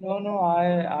 No,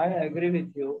 I agree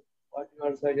with you, what you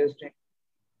are suggesting.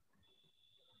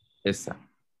 Yes, sir.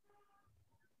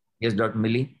 Yes, Dr.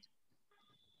 Millie.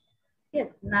 Yes,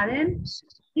 Naren,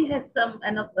 he has some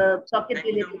socket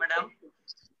related. Thank you,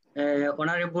 madam.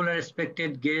 Honorable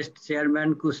respected guest,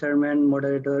 chairman, co-chairman,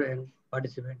 moderator, and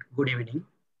participant, good evening.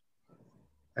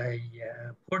 A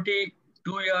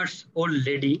 42 years old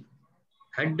lady,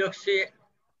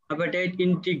 hydroxyapatite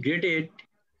integrated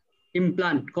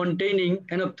implant containing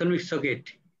an ophthalmic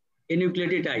socket,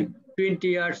 enucleotide, 20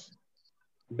 years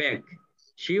back.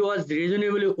 She was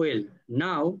reasonably well.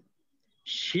 Now,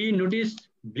 she noticed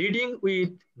bleeding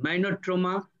with minor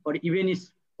trauma or even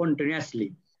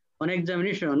spontaneously. On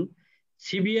examination,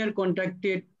 severe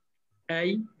contracted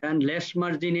eye and less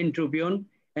margin entropion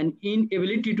and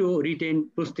inability to retain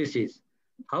prosthesis.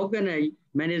 How can I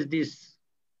manage this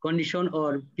condition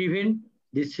or prevent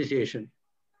this situation?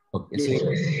 Okay, so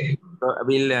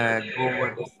we'll go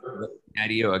over this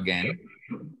scenario again.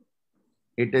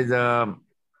 It is a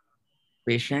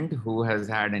patient who has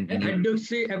had an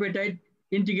hydroxyapatite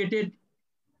integrated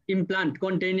implant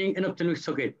containing an ophthalmic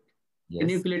socket,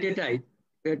 enucleotide,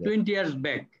 20 years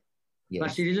back,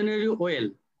 but she reasonably well.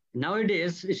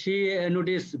 Nowadays, she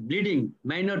noticed bleeding,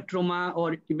 minor trauma,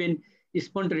 or even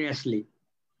spontaneously.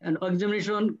 And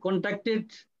examination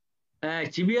contacted,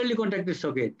 severely contacted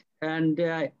socket, and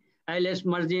eyelash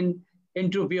margin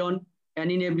entropion,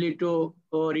 and inability to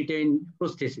retain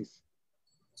prosthesis.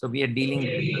 So we are dealing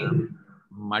with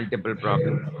multiple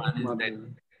problems. One is that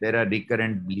there are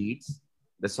recurrent bleeds.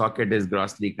 The socket is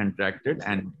grossly contracted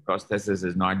and prosthesis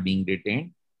is not being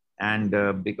retained.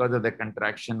 And because of the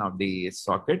contraction of the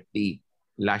socket, the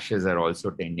lashes are also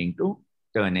tending to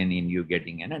turn in you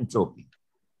getting an entropy.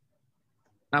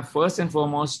 Now, first and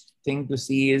foremost thing to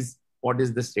see is what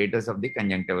is the status of the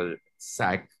conjunctival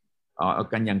sac or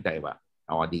conjunctiva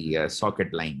or the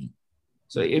socket lining.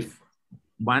 So if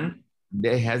one,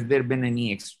 has there been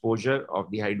any exposure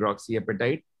of the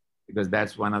hydroxyapatite? Because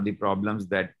that's one of the problems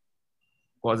that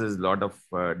causes a lot of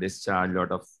discharge, a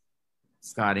lot of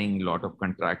scarring, a lot of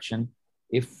contraction.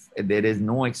 If there is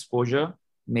no exposure,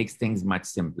 makes things much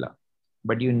simpler.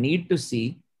 But you need to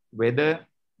see whether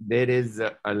there is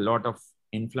a lot of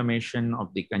inflammation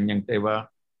of the conjunctiva,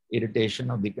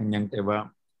 irritation of the conjunctiva,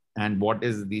 and what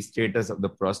is the status of the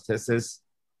prosthesis.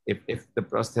 If the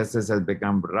prosthesis has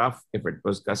become rough, if it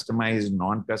was customized,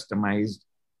 non-customized,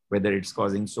 whether it's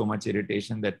causing so much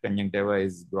irritation that conjunctiva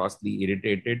is grossly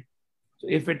irritated. So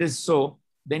if it is so,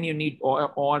 then you need,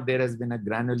 or there has been a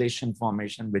granulation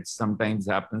formation, which sometimes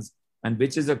happens, and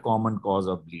which is a common cause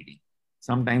of bleeding.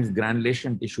 Sometimes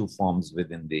granulation tissue forms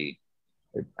within the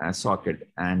socket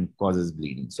and causes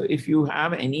bleeding. So if you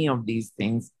have any of these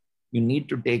things, you need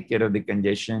to take care of the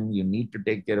congestion, you need to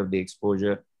take care of the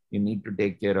exposure, you need to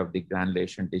take care of the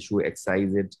granulation tissue,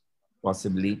 excise it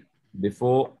possibly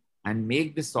before, and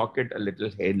make the socket a little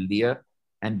healthier.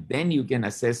 And then you can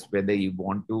assess whether you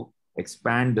want to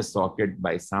expand the socket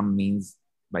by some means,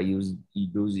 by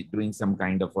doing some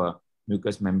kind of a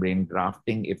mucous membrane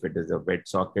grafting. If it is a wet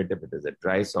socket, if it is a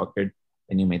dry socket,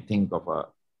 then you may think of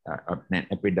an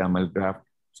epidermal graft.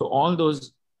 So all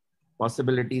those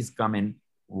possibilities come in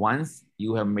once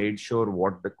you have made sure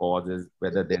what the cause is,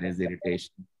 whether there is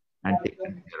irritation, and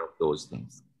taking care of those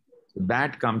things. So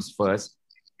that comes first,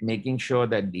 making sure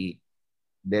that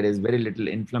there is very little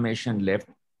inflammation left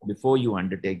before you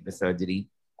undertake the surgery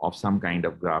of some kind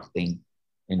of grafting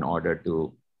in order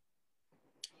to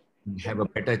have a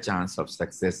better chance of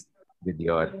success with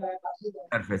your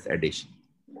surface addition.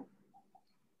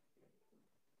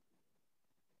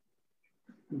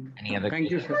 Any other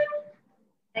Thank you, sir.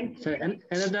 Thank you. So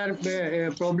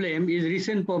another problem is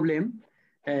recent problem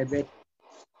that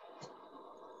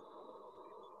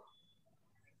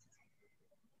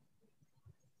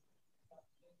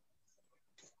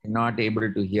not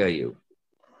able to hear you.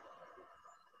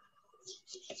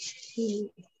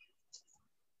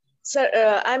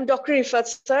 Sir, I'm Dr. Ifat,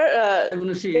 sir.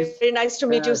 Very nice to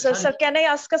meet you, sir. Sir, can I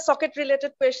ask a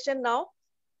socket-related question now?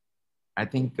 I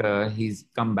think he's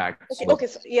come back. Okay, okay,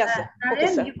 sir. Yes, sir. Okay,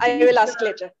 sir. I will ask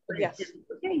later. Yes.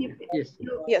 Okay, yes.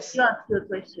 You ask your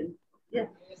question. Yes.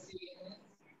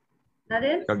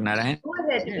 Naren? Dr. Narayan? Go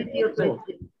ahead with your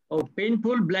question. Oh,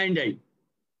 painful blind eye.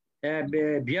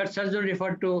 Beard surgeon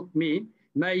referred to me.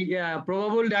 My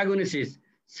probable diagnosis: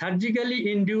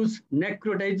 surgically induced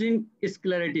necrotizing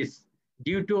scleritis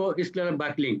due to scleral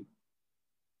buckling.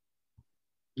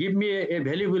 Give me a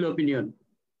valuable opinion.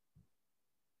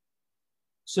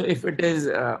 So if it is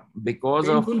because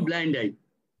painful of blind eye.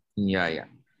 Yeah.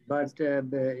 But a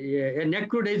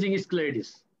necrotizing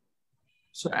scleritis.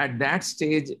 So at that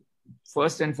stage,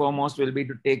 first and foremost will be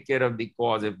to take care of the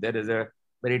cause. If there is a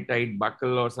very tight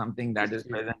buckle or something that is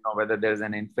present, or whether there's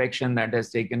an infection that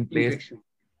has taken place.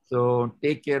 So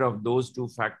take care of those two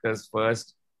factors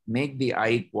first. Make the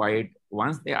eye quiet.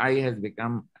 Once the eye has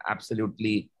become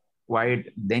absolutely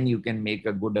quiet, then you can make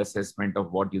a good assessment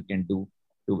of what you can do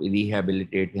to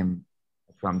rehabilitate him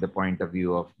from the point of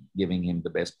view of giving him the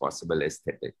best possible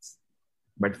aesthetics.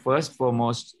 But first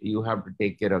foremost, you have to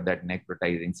take care of that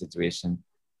necrotizing situation.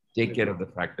 Take care of the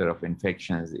factor of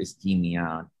infections,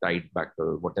 ischemia, tight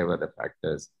buckle, whatever the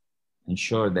factors.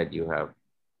 Ensure that you have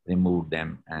removed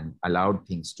them and allowed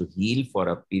things to heal for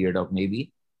a period of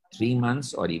maybe 3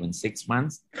 months or even 6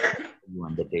 months. You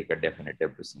undertake a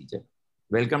definitive procedure.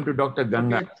 Welcome to Dr.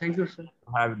 Ganga. Okay, thank you, sir.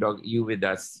 Have you with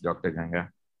us, Dr.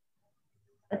 Ganga.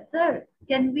 Sir,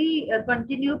 can we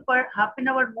continue for half an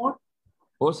hour more?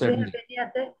 Oh, Do you certainly. have any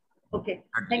other? Okay,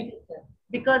 thank you, sir.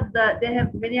 Because they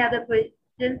have many other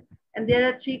questions, and there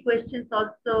are 3 questions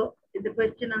also in the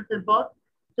question answer box.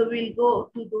 So we'll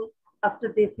go to those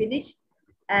after they finish,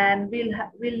 and we'll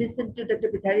listen to Dr.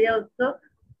 Pitharia also.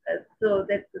 So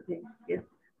that's the thing. Yes,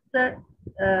 sir.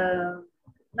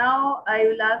 Now I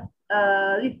will ask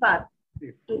Rifat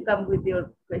to come with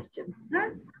your questions.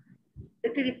 Huh?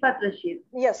 Dr. Rifat Rashid.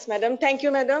 Yes, madam. Thank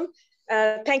you, madam.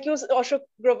 Thank you, Ashok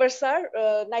Grover, sir.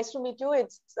 Nice to meet you.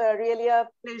 It's really a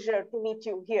pleasure to meet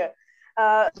you here.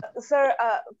 Sir,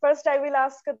 first I will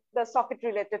ask the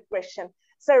socket-related question.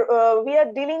 Sir, we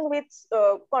are dealing with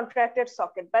contracted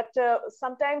socket, but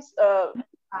sometimes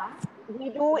we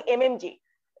do MMG,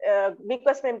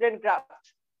 mucous membrane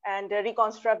graft, and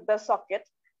reconstruct the socket.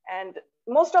 And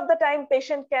most of the time,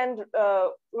 patient can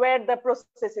wear the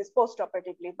prosthesis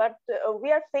post-operatively, but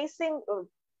we are facing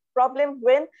problem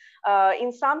when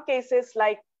in some cases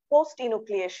like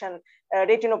post-enucleation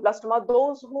retinoblastoma,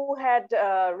 those who had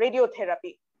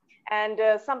radiotherapy, and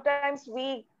sometimes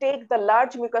we take the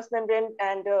large mucous membrane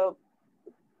and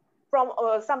from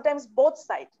sometimes both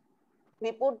sides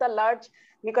we put the large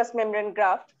mucous membrane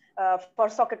graft for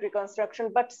socket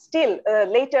reconstruction, but still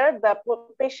later the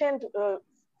patient,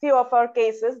 few of our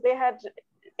cases, they had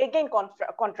again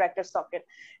contracted socket,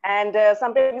 and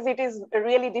sometimes it is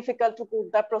really difficult to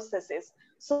put the prosthesis.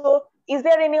 So is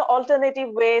there any alternative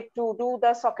way to do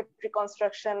the socket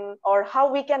reconstruction, or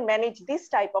how we can manage this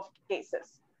type of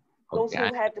cases? Those who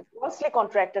had mostly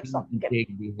contracted socket.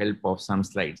 Take the help of some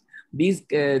slides. These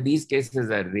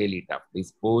cases are really tough.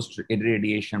 These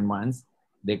post-irradiation ones,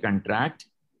 they contract,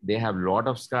 they have a lot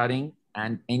of scarring,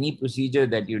 and any procedure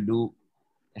that you do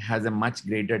has a much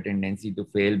greater tendency to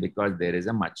fail because there is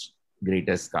a much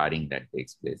greater scarring that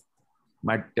takes place.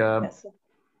 But Yes,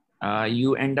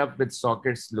 you end up with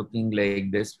sockets looking like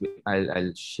this.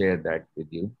 I'll share that with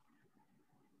you.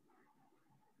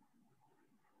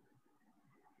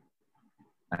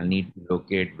 I'll need to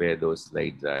locate where those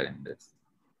slides are in this.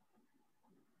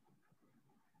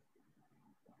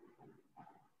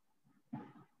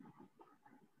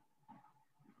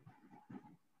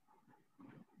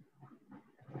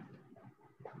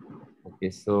 Okay,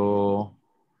 so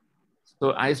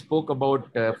I spoke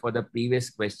about for the previous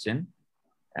question,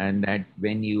 and that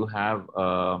when you have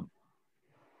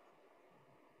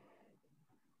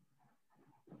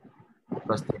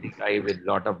prosthetic eye with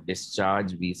lot of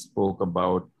discharge, we spoke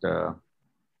about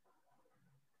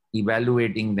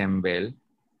evaluating them well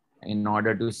in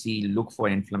order to look for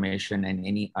inflammation and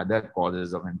any other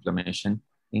causes of inflammation,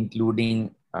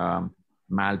 including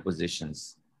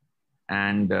malpositions,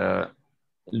 and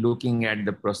looking at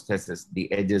the prosthesis, the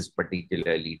edges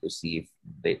particularly, to see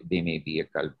if they may be a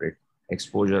culprit.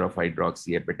 Exposure of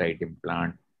hydroxyapatite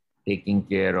implant, taking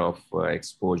care of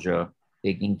exposure,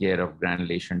 taking care of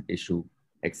granulation tissue,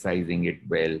 excising it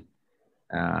well,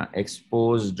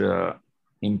 exposed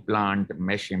implant,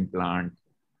 mesh implant.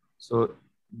 So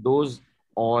those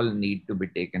all need to be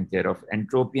taken care of.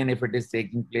 Entropion, if it is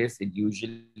taking place, it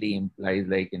usually implies,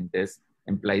 like in this,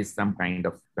 implies some kind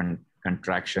of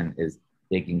contraction is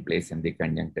taking place in the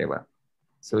conjunctiva.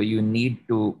 So you need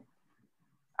to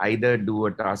either do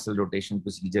a tarsal rotation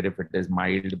procedure if it is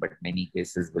mild, but many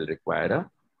cases will require a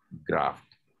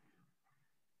graft.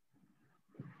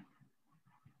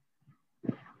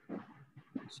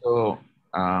 So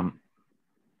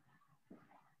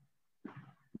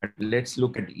but let's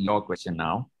look at your question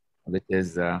now, which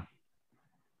is no,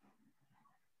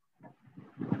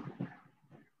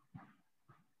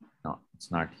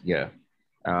 it's not here.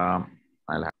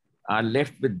 Are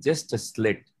left with just a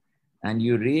slit, and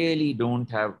you really don't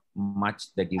have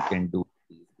much that you can do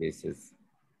in these cases.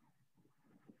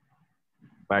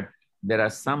 But there are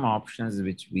some options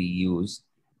which we use,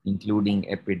 including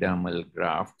epidermal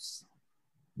grafts,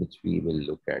 which we will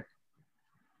look at.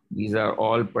 These are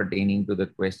all pertaining to the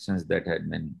questions that had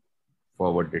been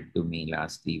forwarded to me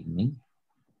last evening.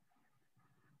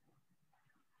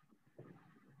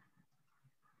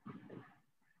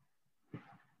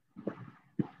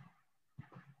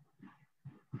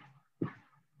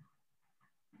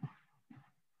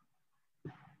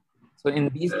 So in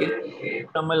these cases,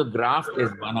 thermal graft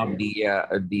is one of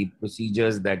the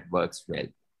procedures that works well.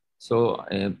 So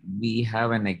we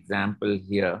have an example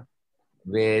here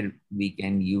where we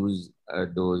can use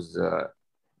those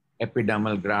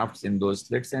epidermal grafts in those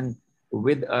slits, and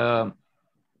with a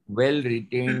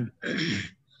well-retained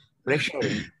pressure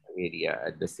in the area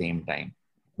at the same time,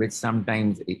 which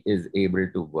sometimes it is able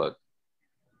to work.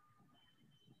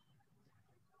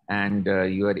 And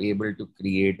you are able to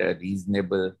create a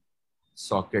reasonable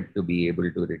socket to be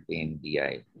able to retain the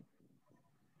eye.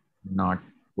 Not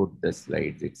put the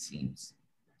slides, it seems.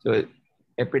 So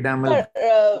epidermal.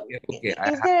 Okay,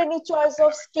 is there any choice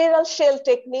of scleral shell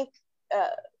technique?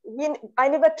 I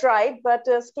never tried, but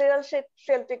scleral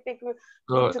shell technique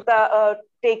would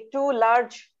take two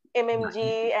large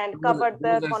MMG and cover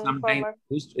the conformer.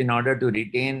 Used in order to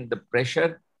retain the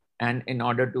pressure and in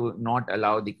order to not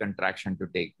allow the contraction to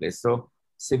take place. So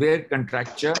severe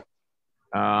contracture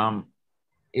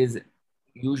is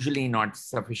usually not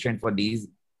sufficient for these,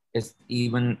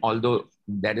 even although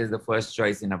that is the first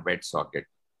choice in a wet socket.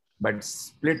 But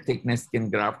split thickness skin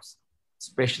grafts,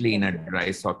 especially in a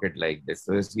dry socket like this.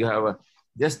 So if you have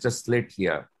just a slit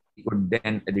here, you could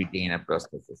then retain a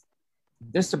prosthesis.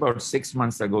 Just about 6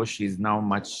 months ago, she's now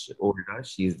much older.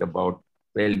 She's about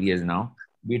 12 years now.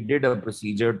 We did a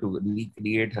procedure to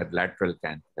recreate her lateral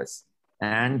canthus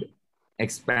and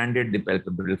expanded the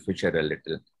palpebral fissure a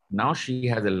little. Now she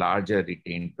has a larger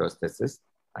retained prosthesis.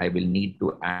 I will need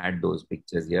to add those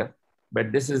pictures here,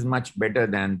 but this is much better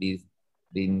than the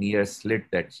near slit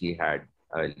that she had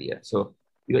earlier. So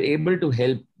you're able to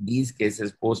help these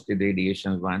cases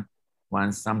post-irradiation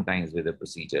one sometimes with a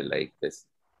procedure like this.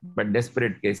 But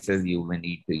desperate cases, you may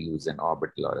need to use an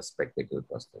orbital or a spectacle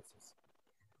prosthesis.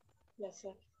 Yes,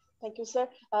 sir. Thank you, sir.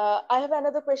 I have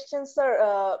another question,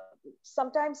 sir.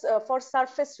 Sometimes for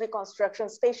surface reconstruction,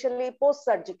 especially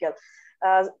post-surgical,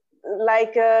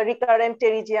 like recurrent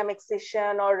pterygium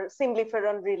excision or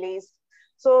symbliferon release.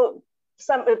 So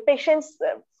some patients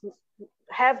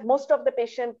most of the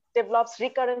patient develops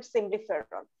recurrent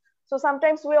symbliferon. So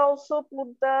sometimes we also put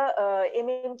the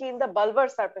MMT in the bulbar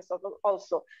surface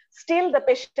also. Still the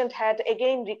patient had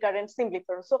again recurrent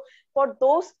symbliferon. So for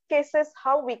those cases,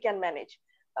 how we can manage?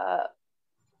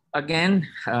 Again,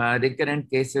 recurrent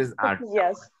cases are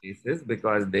yes. cases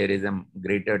because there is a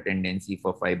greater tendency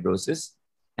for fibrosis.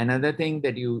 Another thing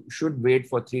that you should wait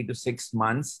for 3 to 6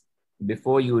 months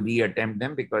before you reattempt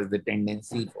them, because the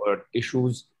tendency for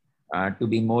tissues to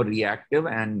be more reactive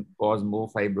and cause more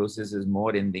fibrosis is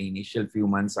more in the initial few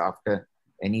months after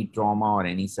any trauma or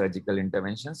any surgical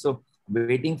intervention. So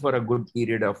waiting for a good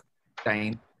period of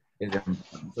time is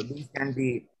important. So these can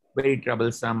be very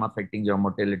troublesome, affecting your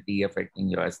motility, affecting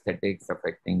your aesthetics,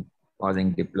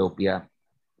 causing diplopia.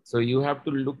 So you have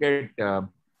to look at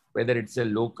whether it's a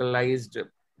localized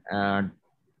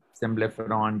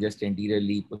symblepharon, just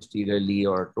anteriorly, posteriorly,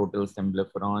 or total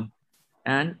symblepharon,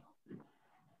 and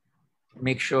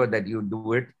make sure that you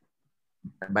do it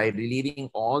by relieving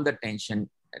all the tension,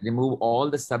 remove all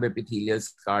the subepithelial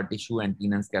scar tissue and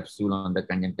Tenon's capsule on the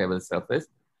conjunctival surface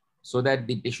so that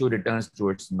the tissue returns to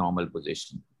its normal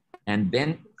position, and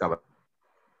then cover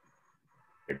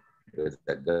it with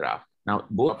the graft. Now,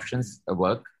 both options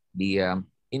work.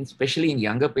 Especially in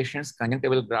younger patients,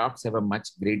 conjunctival grafts have a much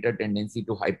greater tendency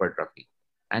to hypertrophy,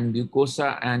 and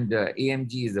mucosa and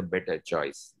AMG is a better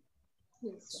choice.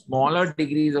 Smaller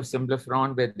degrees of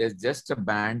symblepharon where there's just a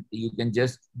band, you can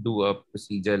just do a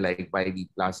procedure like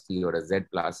YV-plasty or a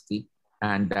Z-plasty,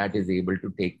 and that is able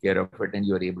to take care of it and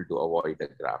you're able to avoid a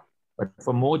graft. But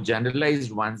for more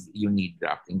generalized ones, you need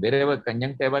grafting. Wherever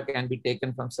conjunctiva can be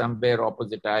taken from somewhere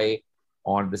opposite eye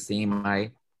or the same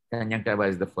eye, conjunctiva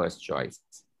is the first choice.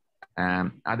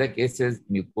 Other cases,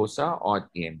 mucosa or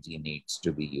AMG needs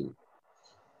to be used.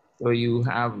 So you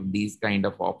have these kind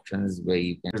of options where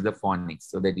you can use the phonics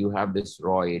so that you have this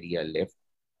raw area left,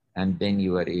 and then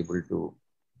you are able to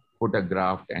put a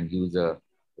graft and use a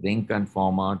ring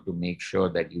conformer to make sure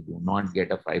that you do not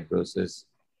get a fibrosis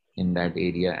in that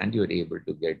area, and you're able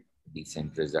to get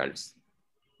decent results.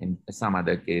 In some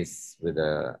other case with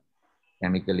a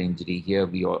chemical injury, here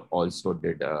we also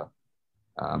did a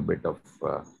bit of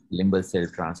limbal cell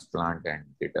transplant and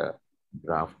did a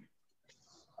graft.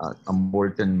 A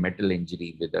molten metal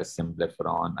injury with a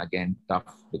symblepharon, again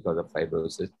tough because of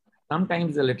fibrosis.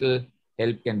 Sometimes a little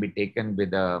help can be taken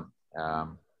with a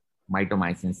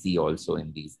mitomycin C also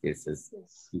in these cases.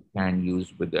 Yes. You can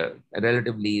use with a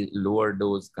relatively lower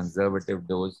dose, conservative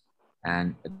dose,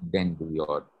 and then do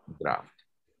your graft.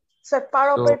 So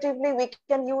operatively, we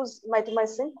can use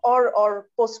mitomycin or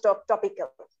post-op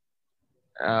topical.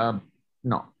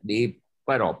 No, the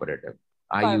per operative.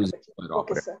 I use it per Okay,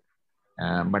 operative. sir.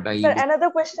 But Sir,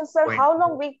 another question, sir. How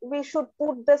long we should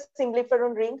put the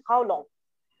simpliferone ring? How long?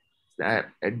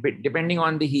 Depending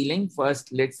on the healing,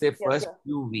 first, let's say first Yes,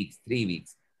 few weeks, 3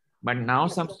 weeks. But now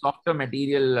some softer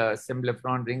material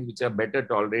simpliferone rings, which are better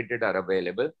tolerated, are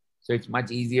available. So it's much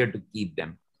easier to keep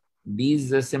them.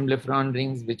 These simpliferone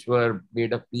rings, which were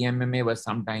made of PMMA, were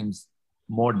sometimes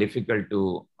more difficult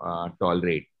to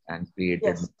tolerate and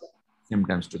created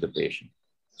symptoms to the patient.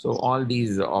 So all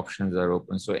these options are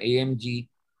open. So AMG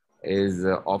is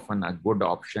often a good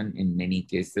option in many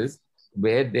cases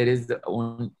where there is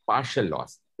only partial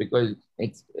loss, because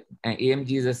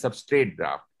AMG is a substrate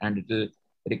graft and it will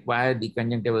require the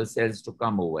conjunctival cells to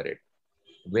come over it,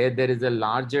 where there is a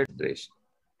larger duration.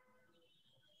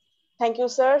 Thank you,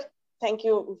 sir. Thank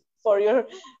you for your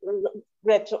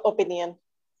great opinion.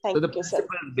 Thank So the you, sir.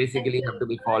 principles basically have to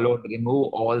be followed.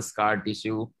 Remove all scar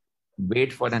tissue,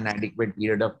 wait for an adequate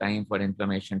period of time for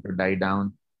inflammation to die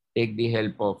down, take the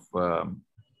help of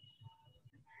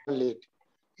lead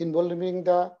involving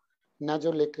the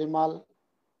nasolacrimal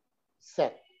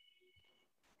sac.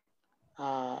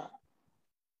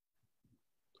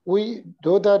 We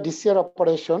do the DCR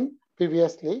operation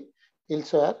previously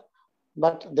elsewhere,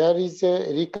 but there is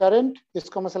a recurrent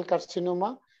squamous cell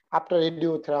carcinoma after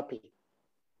radiotherapy.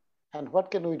 And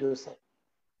what can we do, sir?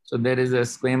 So there is a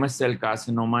squamous cell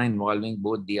carcinoma involving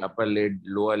both the upper lid,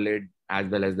 lower lid, as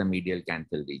well as the medial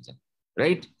canthal region,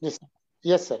 right? Yes,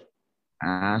 yes, sir.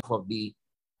 For the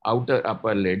outer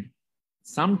upper lid,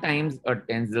 sometimes a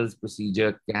TENZEL's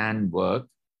procedure can work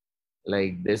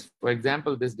like this. For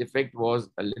example, this defect was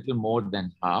a little more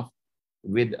than half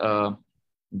with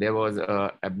there was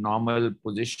a abnormal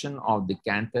position of the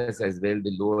canthus as well.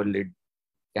 The lower lid,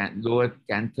 lower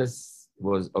canthus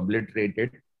was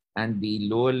obliterated and the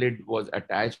lower lid was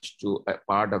attached to a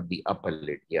part of the upper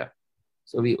lid here.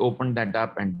 So we opened that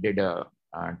up and did a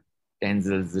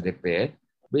TENZEL's repair,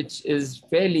 which is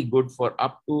fairly good for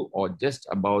up to or just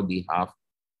above the half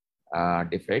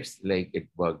defects, like it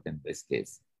worked in this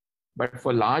case. But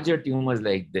for larger tumors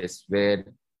like this, where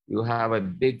you have a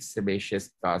big sebaceous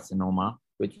carcinoma,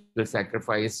 which will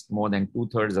sacrifice more than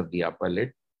 2/3 of the upper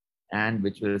lid and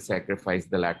which will sacrifice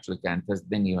the lateral canthus,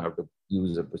 then you have to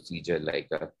use a procedure like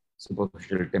a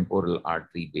superficial temporal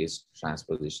artery-based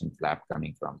transposition flap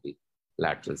coming from the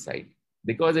lateral side.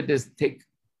 Because it is thick,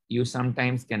 you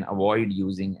sometimes can avoid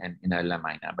using an inner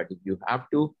lamina. But if you have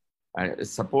to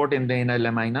support in the inner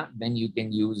lamina, then you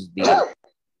can use the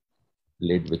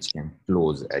lid which can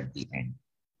close at the end.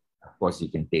 Of course, you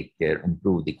can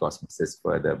improve the cosmesis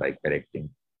further by correcting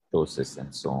ptosis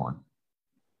and so on.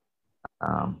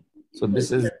 So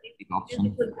this is the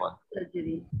option for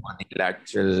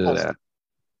unilateral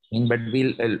thing, but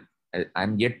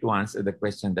I'm yet to answer the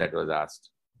question that was asked.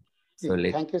 So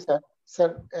thank you, sir. Sir,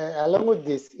 along with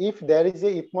this, if there is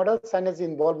a ethmoidal sinus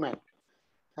involvement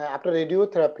after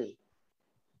radiotherapy,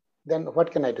 then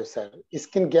what can I do, sir?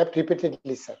 Skin gap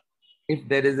repeatedly, sir. If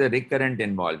there is a recurrent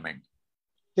involvement.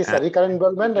 Yes, sir, recurrent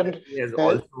involvement and has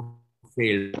also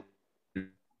failed.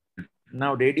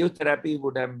 Now, radiotherapy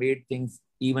would have made things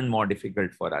even more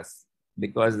difficult for us,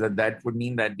 because that would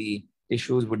mean that the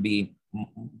tissues would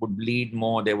bleed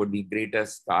more, there would be greater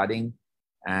scarring,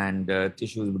 and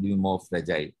tissues would be more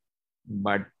fragile.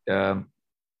 But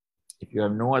if you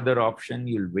have no other option,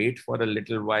 you'll wait for a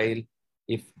little while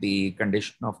if the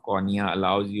condition of cornea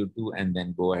allows you to, and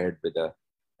then go ahead with a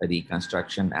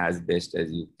reconstruction as best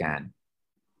as you can.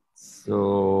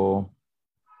 So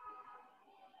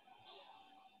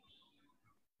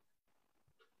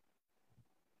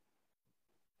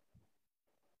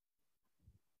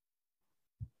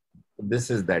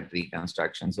this is that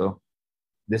reconstruction. So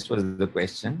this was the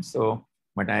question. So,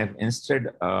 but I have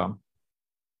instead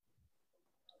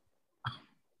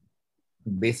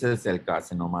basal cell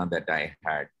carcinoma that I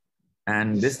had.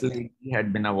 And this lady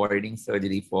had been avoiding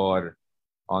surgery for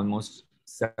almost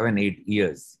 7-8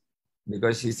 years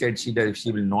because she said she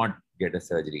will not get a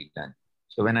surgery done.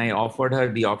 So when I offered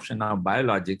her the option of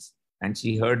biologics and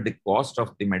she heard the cost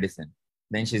of the medicine,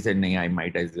 then she said, "No, I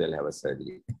might as well have a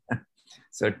surgery."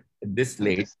 So this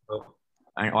late, so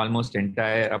almost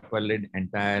entire upper lid,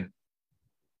 entire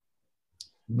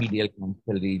medial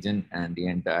canthal region, and the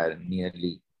entire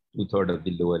nearly 2/3 of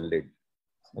the lower lid.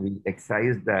 So we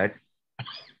excised that,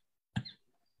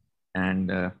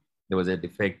 and there was a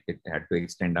defect. It had to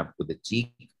extend up to the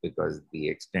cheek because the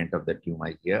extent of the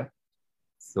tumor here.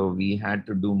 So we had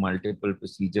to do multiple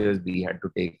procedures. We had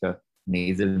to take a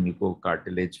nasal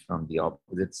mucocartilage from the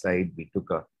opposite side. We took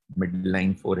a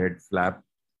midline forehead flap,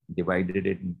 divided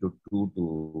it into two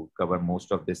to cover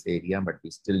most of this area, but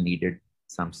we still needed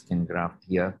some skin graft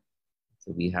here.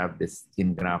 So we have this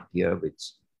skin graft here,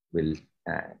 which will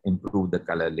improve the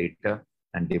color later,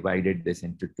 and divided this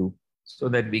into two so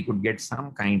that we could get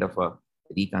some kind of a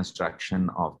reconstruction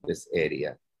of this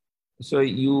area. So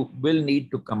you will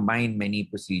need to combine many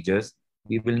procedures.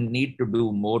 We will need to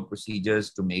do more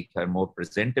procedures to make her more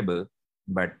presentable,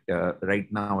 but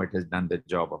right now it has done the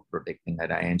job of protecting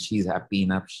her eye, and she's happy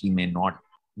enough. She may not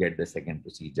get the second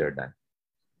procedure done.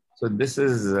 So this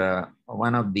is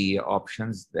one of the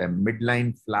options. The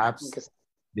midline flaps,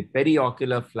 the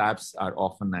periocular flaps are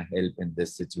often a help in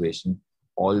this situation,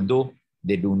 although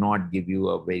they do not give you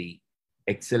a very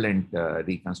excellent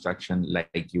reconstruction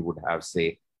like you would have,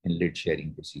 say, in lid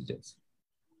sharing procedures.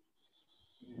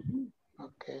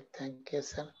 Okay, thank you,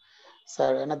 sir.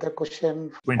 Sir, another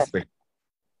question.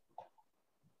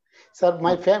 Sir,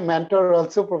 my mentor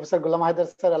also, Professor Ghulam Haidar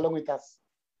sir, along with us.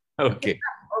 Okay.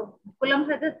 Ghulam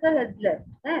Haidar sir has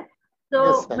left.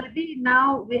 So yes, maybe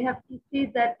now we have to see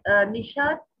that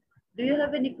Nishad, do you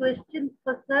have any questions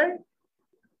for sir?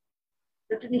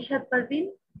 Dr. Nishad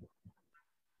Parveen?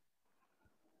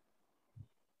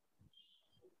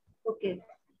 Okay.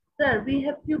 Sir, we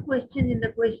have few questions in the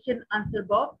question answer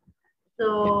box.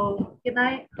 So can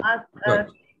I ask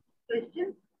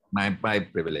questions? My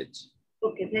privilege.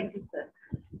 Okay, thank you,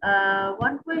 sir.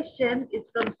 One question is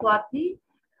from Swati.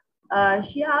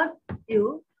 She asked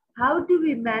you, how do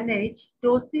we manage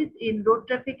ptosis in road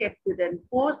traffic accident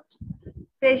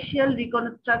post-facial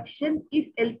reconstruction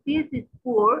if LPS is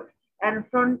poor and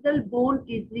frontal bone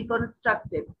is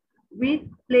reconstructed with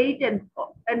plate and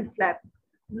flap?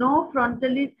 No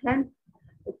frontalis, hence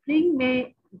sling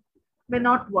may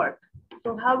not work.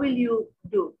 So how will you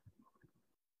do?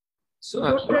 So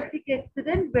road traffic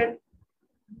accident where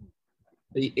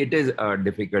it is a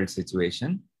difficult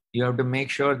situation. You have to make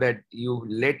sure that you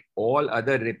let all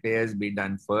other repairs be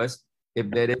done first. If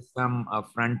there is some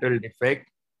frontal defect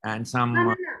and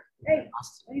some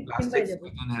plastic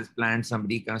surgeon has planned some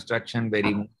reconstruction where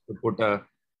he wants to put a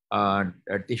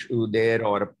tissue there,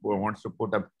 or wants to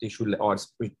put a tissue or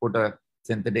put a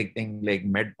synthetic thing like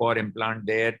Medpor implant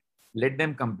there, let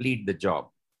them complete the job.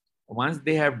 Once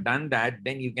they have done that,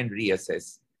 then you can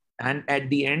reassess. And at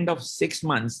the end of 6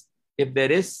 months, if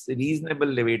there is reasonable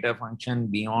levator function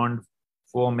beyond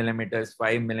 4 millimeters,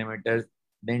 5 millimeters,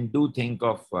 then do think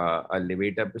of a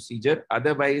levator procedure.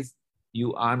 Otherwise,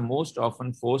 you are most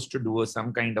often forced to do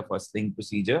some kind of a sling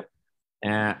procedure,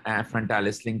 a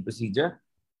frontalis sling procedure.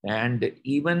 And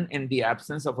even in the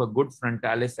absence of a good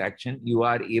frontalis action, you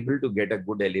are able to get a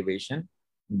good elevation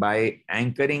by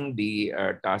anchoring the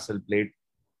tarsal plate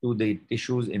to the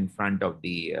tissues in front of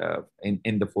the,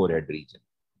 in the forehead region.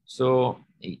 So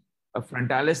a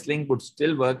frontalis sling would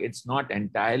still work. It's not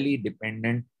entirely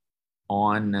dependent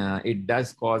on, it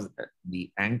does cause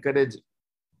the anchorage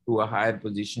to a higher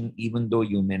position, even though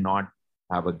you may not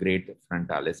have a great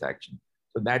frontalis action.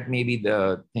 So that may be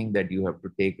the thing that you have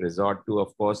to take resort to.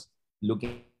 Of course,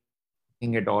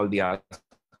 looking at all the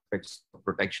aspects of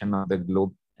protection of the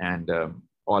globe and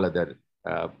all other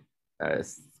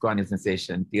corneal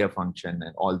sensation, tear function,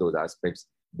 and all those aspects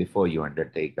before you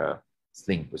undertake a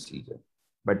sling procedure.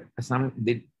 But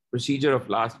the procedure of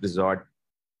last resort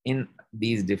in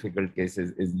these difficult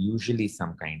cases is usually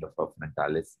some kind of a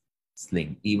frontalis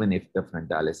sling, even if the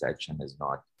frontalis action is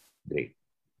not great.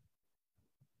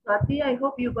 Swati, I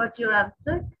hope you got your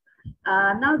answer.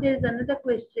 Now there is another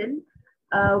question.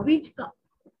 Which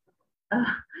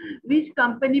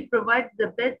company provides the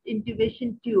best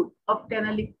intubation tube of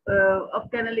canalicular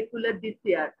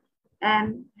DCR?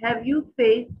 And have you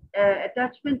faced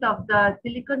attachment of the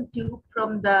silicone tube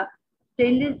from the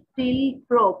stainless steel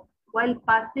probe while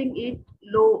passing it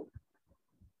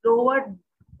lower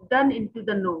down into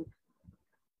the nose?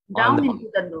 Down into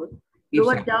the nose.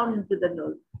 Lower down into the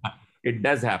nose. It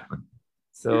does happen.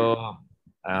 So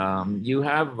you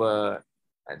have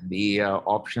the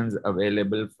options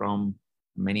available from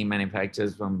many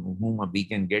manufacturers from whom we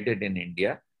can get it in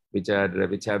India, which have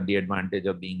the advantage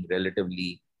of being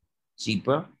relatively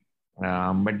cheaper.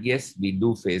 But yes, we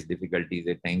do face difficulties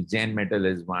at times. Gen Metal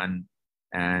is one,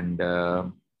 and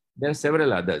there are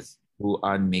several others who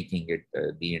are making it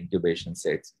the intubation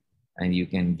sets, and you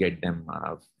can get them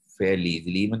fairly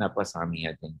easily. Even Apasami,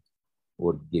 I think,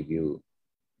 would give you.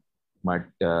 But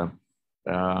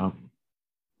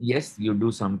yes, you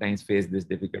do sometimes face this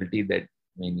difficulty that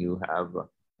when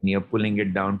you're pulling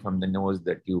it down from the nose,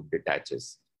 the tube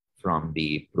detaches from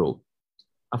the probe.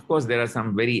 Of course, there are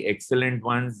some very excellent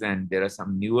ones, and there are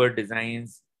some newer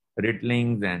designs,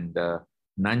 Ritlings and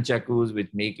nunchakus, which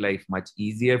make life much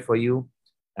easier for you.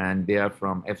 And they are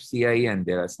from FCI, and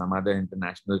there are some other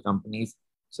international companies.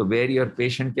 So where your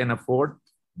patient can afford,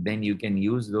 then you can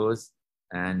use those.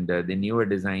 And the newer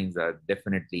designs are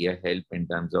definitely a help in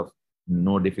terms of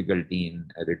no difficulty in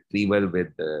retrieval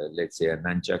with, let's say, a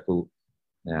nunchaku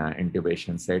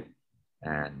intubation set,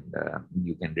 and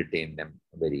you can retain them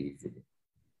very easily.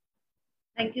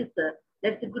 Thank you, sir.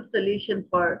 That's a good solution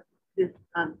for this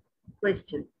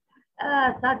question.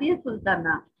 Sadia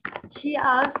Sultana, she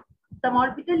asked, some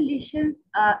orbital lesions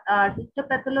are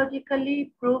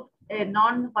histopathologically proved a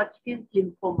non-Hodgkin's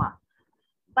lymphoma,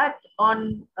 but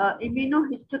on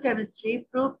immunohistochemistry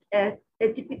proved as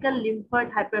atypical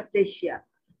lymphoid hyperplasia.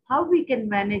 How we can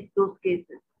manage those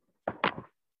cases?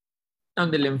 Now,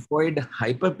 the lymphoid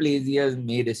hyperplasias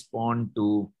may respond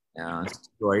to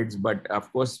steroids, but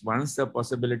of course, once the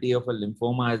possibility of a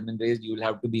lymphoma has been raised, you'll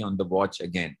have to be on the watch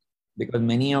again, because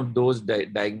many of those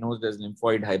diagnosed as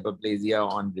lymphoid hyperplasia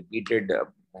on repeated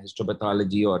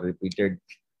histopathology or repeated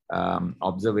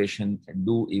observation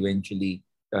do eventually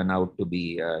turn out to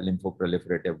be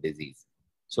lymphoproliferative disease.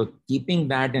 So keeping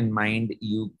that in mind,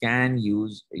 you can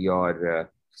use your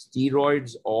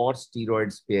steroids or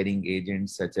steroid-sparing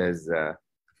agents such as the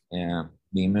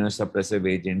immunosuppressive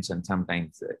agents and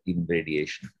sometimes even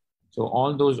radiation. So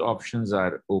all those options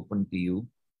are open to you,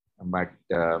 but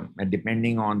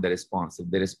depending on the response, if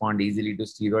they respond easily to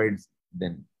steroids,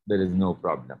 then there is no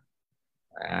problem.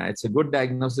 It's a good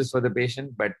diagnosis for the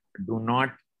patient, but do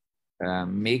not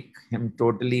make him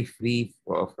totally free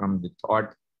from the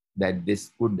thought that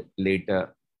this could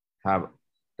later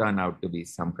turn out to be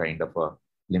some kind of a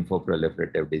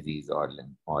lymphoproliferative disease or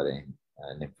a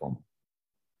lymphoma.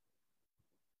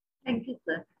 Thank you,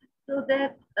 sir. So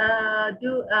that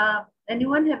do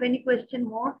anyone have any question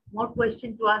more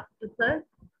question to ask to sir?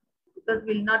 Because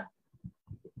we'll not,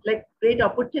 like, great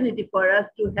opportunity for us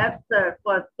to have sir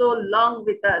for so long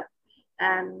with us,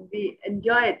 and we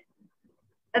enjoyed.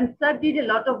 And sir did a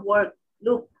lot of work.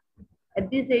 Look, at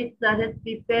this age, sir has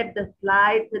prepared the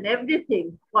slides and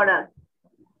everything for us.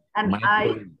 And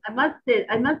I must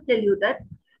tell you that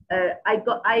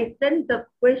I sent the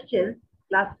questions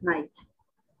last night,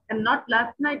 and not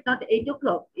last night, not 8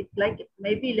 o'clock. It's like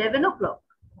maybe 11 o'clock,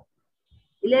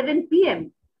 11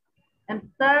 p.m. And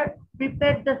sir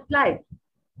prepared the slides.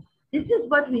 This is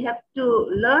what we have to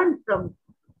learn from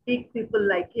big people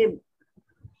like him.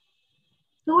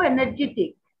 So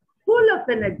energetic, full of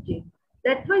energy.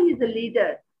 That's why he's a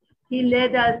leader. He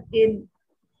led us in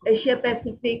Asia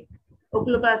Pacific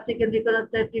Oculoplastic and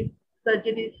Reconstructive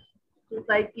Surgery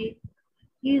Society.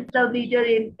 He is the leader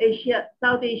in Asia,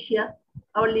 South Asia,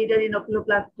 our leader in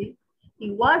oculoplasty.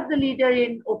 He was the leader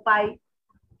in OPI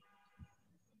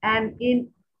and in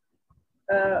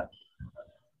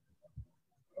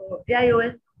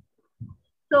AIOS.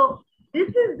 So this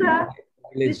is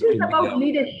about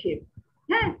leadership,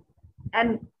 yes,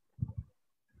 and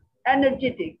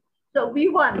energetic. So we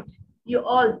want you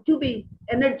all to be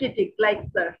energetic like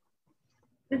sir.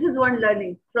 This is one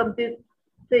learning from this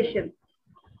session.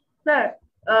 Sir,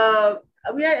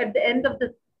 we are at the end of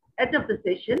the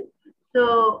session.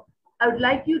 So I would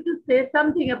like you to say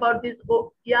something about this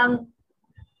young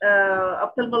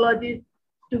ophthalmologists,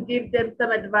 to give them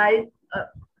some advice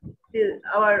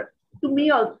to me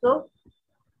also,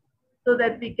 so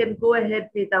that we can go ahead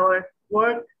with our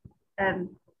work and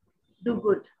do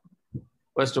good.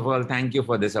 First of all, thank you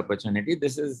for this opportunity.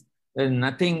 There's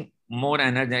nothing more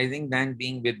energizing than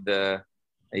being with the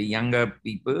younger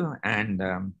people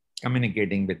and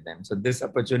communicating with them. So this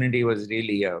opportunity was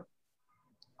really a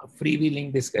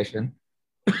freewheeling discussion.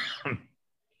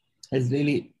 It's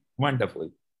really wonderful,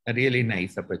 a really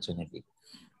nice opportunity.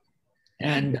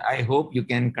 And I hope you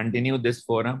can continue this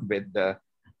forum with the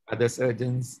other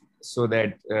surgeons so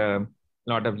that a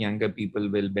lot of younger people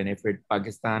will benefit.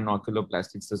 Pakistan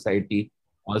Oculoplastic Society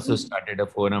also started a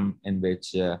forum in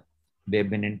which they've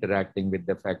been interacting with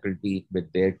the faculty,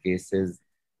 with their cases,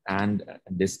 and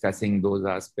discussing those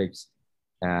aspects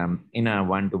in a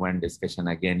one-to-one discussion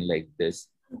again like this.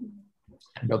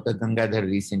 Dr. Gangadhar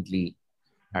recently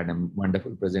had a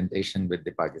wonderful presentation with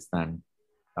the Pakistan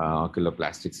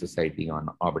Oculoplastic Society on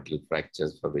orbital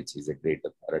fractures, for which he's a great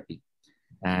authority.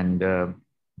 And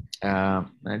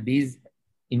these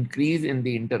increase in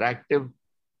the interactive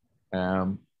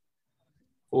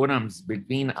forums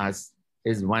between us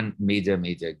is one major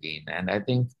gain. And I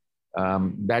think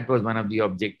that was one of the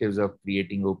objectives of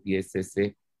creating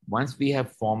OPSSA, once we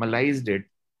have formalized it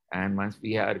and once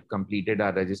we have completed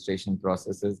our registration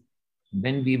processes,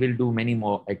 then we will do many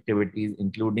more activities,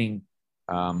 including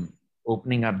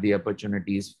opening up the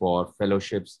opportunities for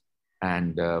fellowships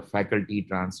and faculty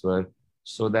transfer,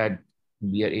 so that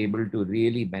we are able to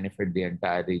really benefit the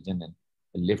entire region and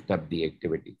lift up the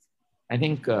activities. I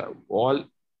think all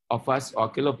of us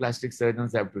oculoplastic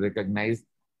surgeons have to recognize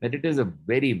that it is a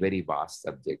very, very vast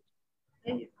subject.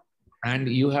 And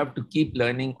you have to keep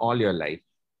learning all your life.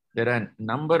 There are a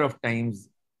number of times,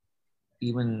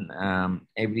 even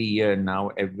every year now,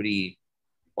 every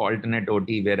alternate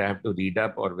OT where I have to read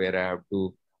up or where I have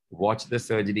to watch the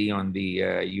surgery on the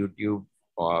YouTube,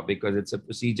 or because it's a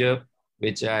procedure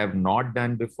which I have not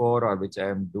done before, or which I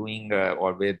am doing,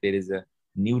 or where there is a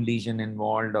new lesion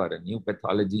involved or a new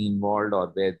pathology involved,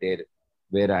 or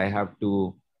where I have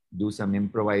to do some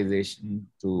improvisation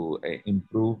to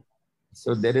improve.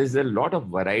 So there is a lot of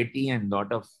variety and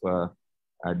lot of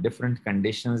different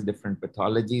conditions, different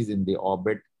pathologies in the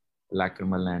orbit,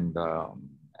 lacrimal and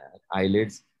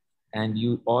eyelids. And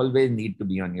you always need to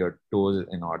be on your toes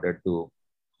in order to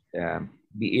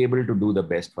be able to do the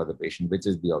best for the patient, which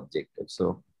is the objective.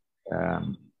 So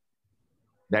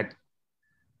that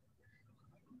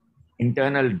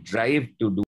internal drive to do